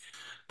 Wow.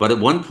 But at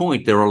one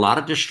point, there are a lot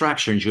of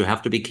distractions you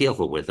have to be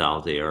careful with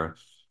out there,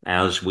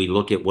 as we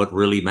look at what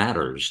really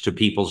matters to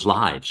people's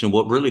lives. And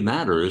what really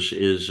matters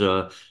is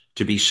to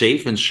be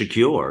safe and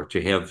secure,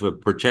 to have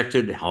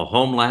protected our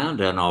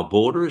homeland and our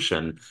borders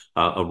and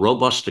a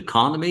robust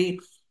economy,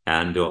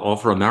 and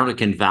offer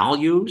American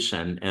values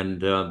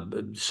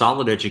and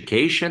solid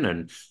education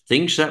and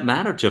things that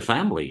matter to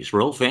families,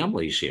 real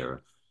families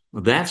here.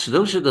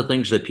 Those are the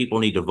things that people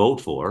need to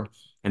vote for.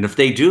 And if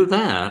they do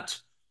that,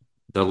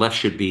 the left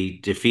should be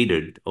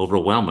defeated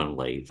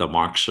overwhelmingly. The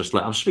Marxist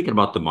left. I'm speaking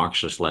about the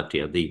Marxist left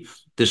here.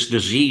 This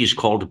disease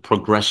called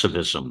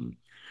progressivism.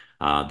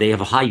 They have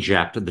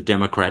hijacked the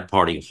Democrat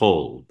Party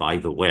whole, by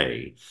the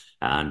way,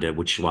 and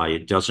which is why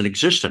it doesn't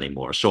exist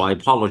anymore. So I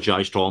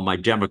apologize to all my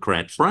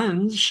Democrat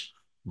friends,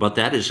 but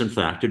that is in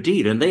fact a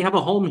deed. And they have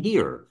a home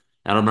here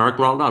at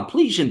America Out Loud.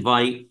 Please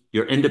invite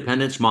your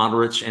independents,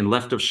 moderates, and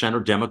left of center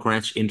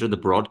Democrats into the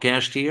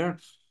broadcast here.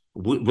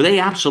 They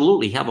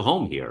absolutely have a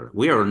home here.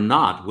 We are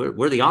not.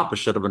 We're the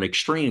opposite of an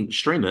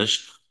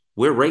extremist.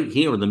 We're right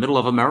here in the middle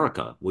of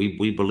America.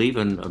 We believe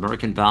in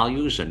American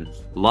values and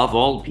love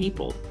all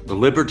people. The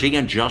liberty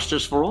and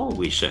justice for all,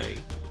 we say.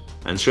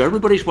 And so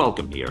everybody's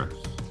welcome here.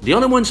 The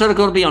only ones that are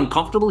going to be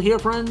uncomfortable here,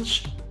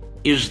 friends,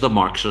 is the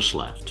Marxist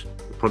left.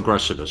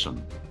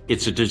 Progressivism.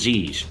 It's a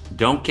disease.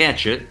 Don't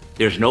catch it.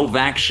 There's no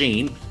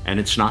vaccine, and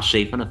it's not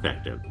safe and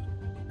effective.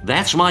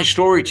 That's my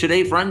story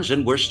today, friends,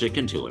 and we're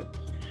sticking to it.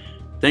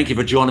 Thank you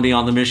for joining me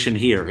on the mission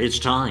here. It's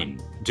time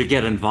to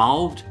get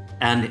involved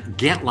and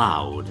get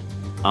loud,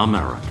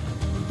 America.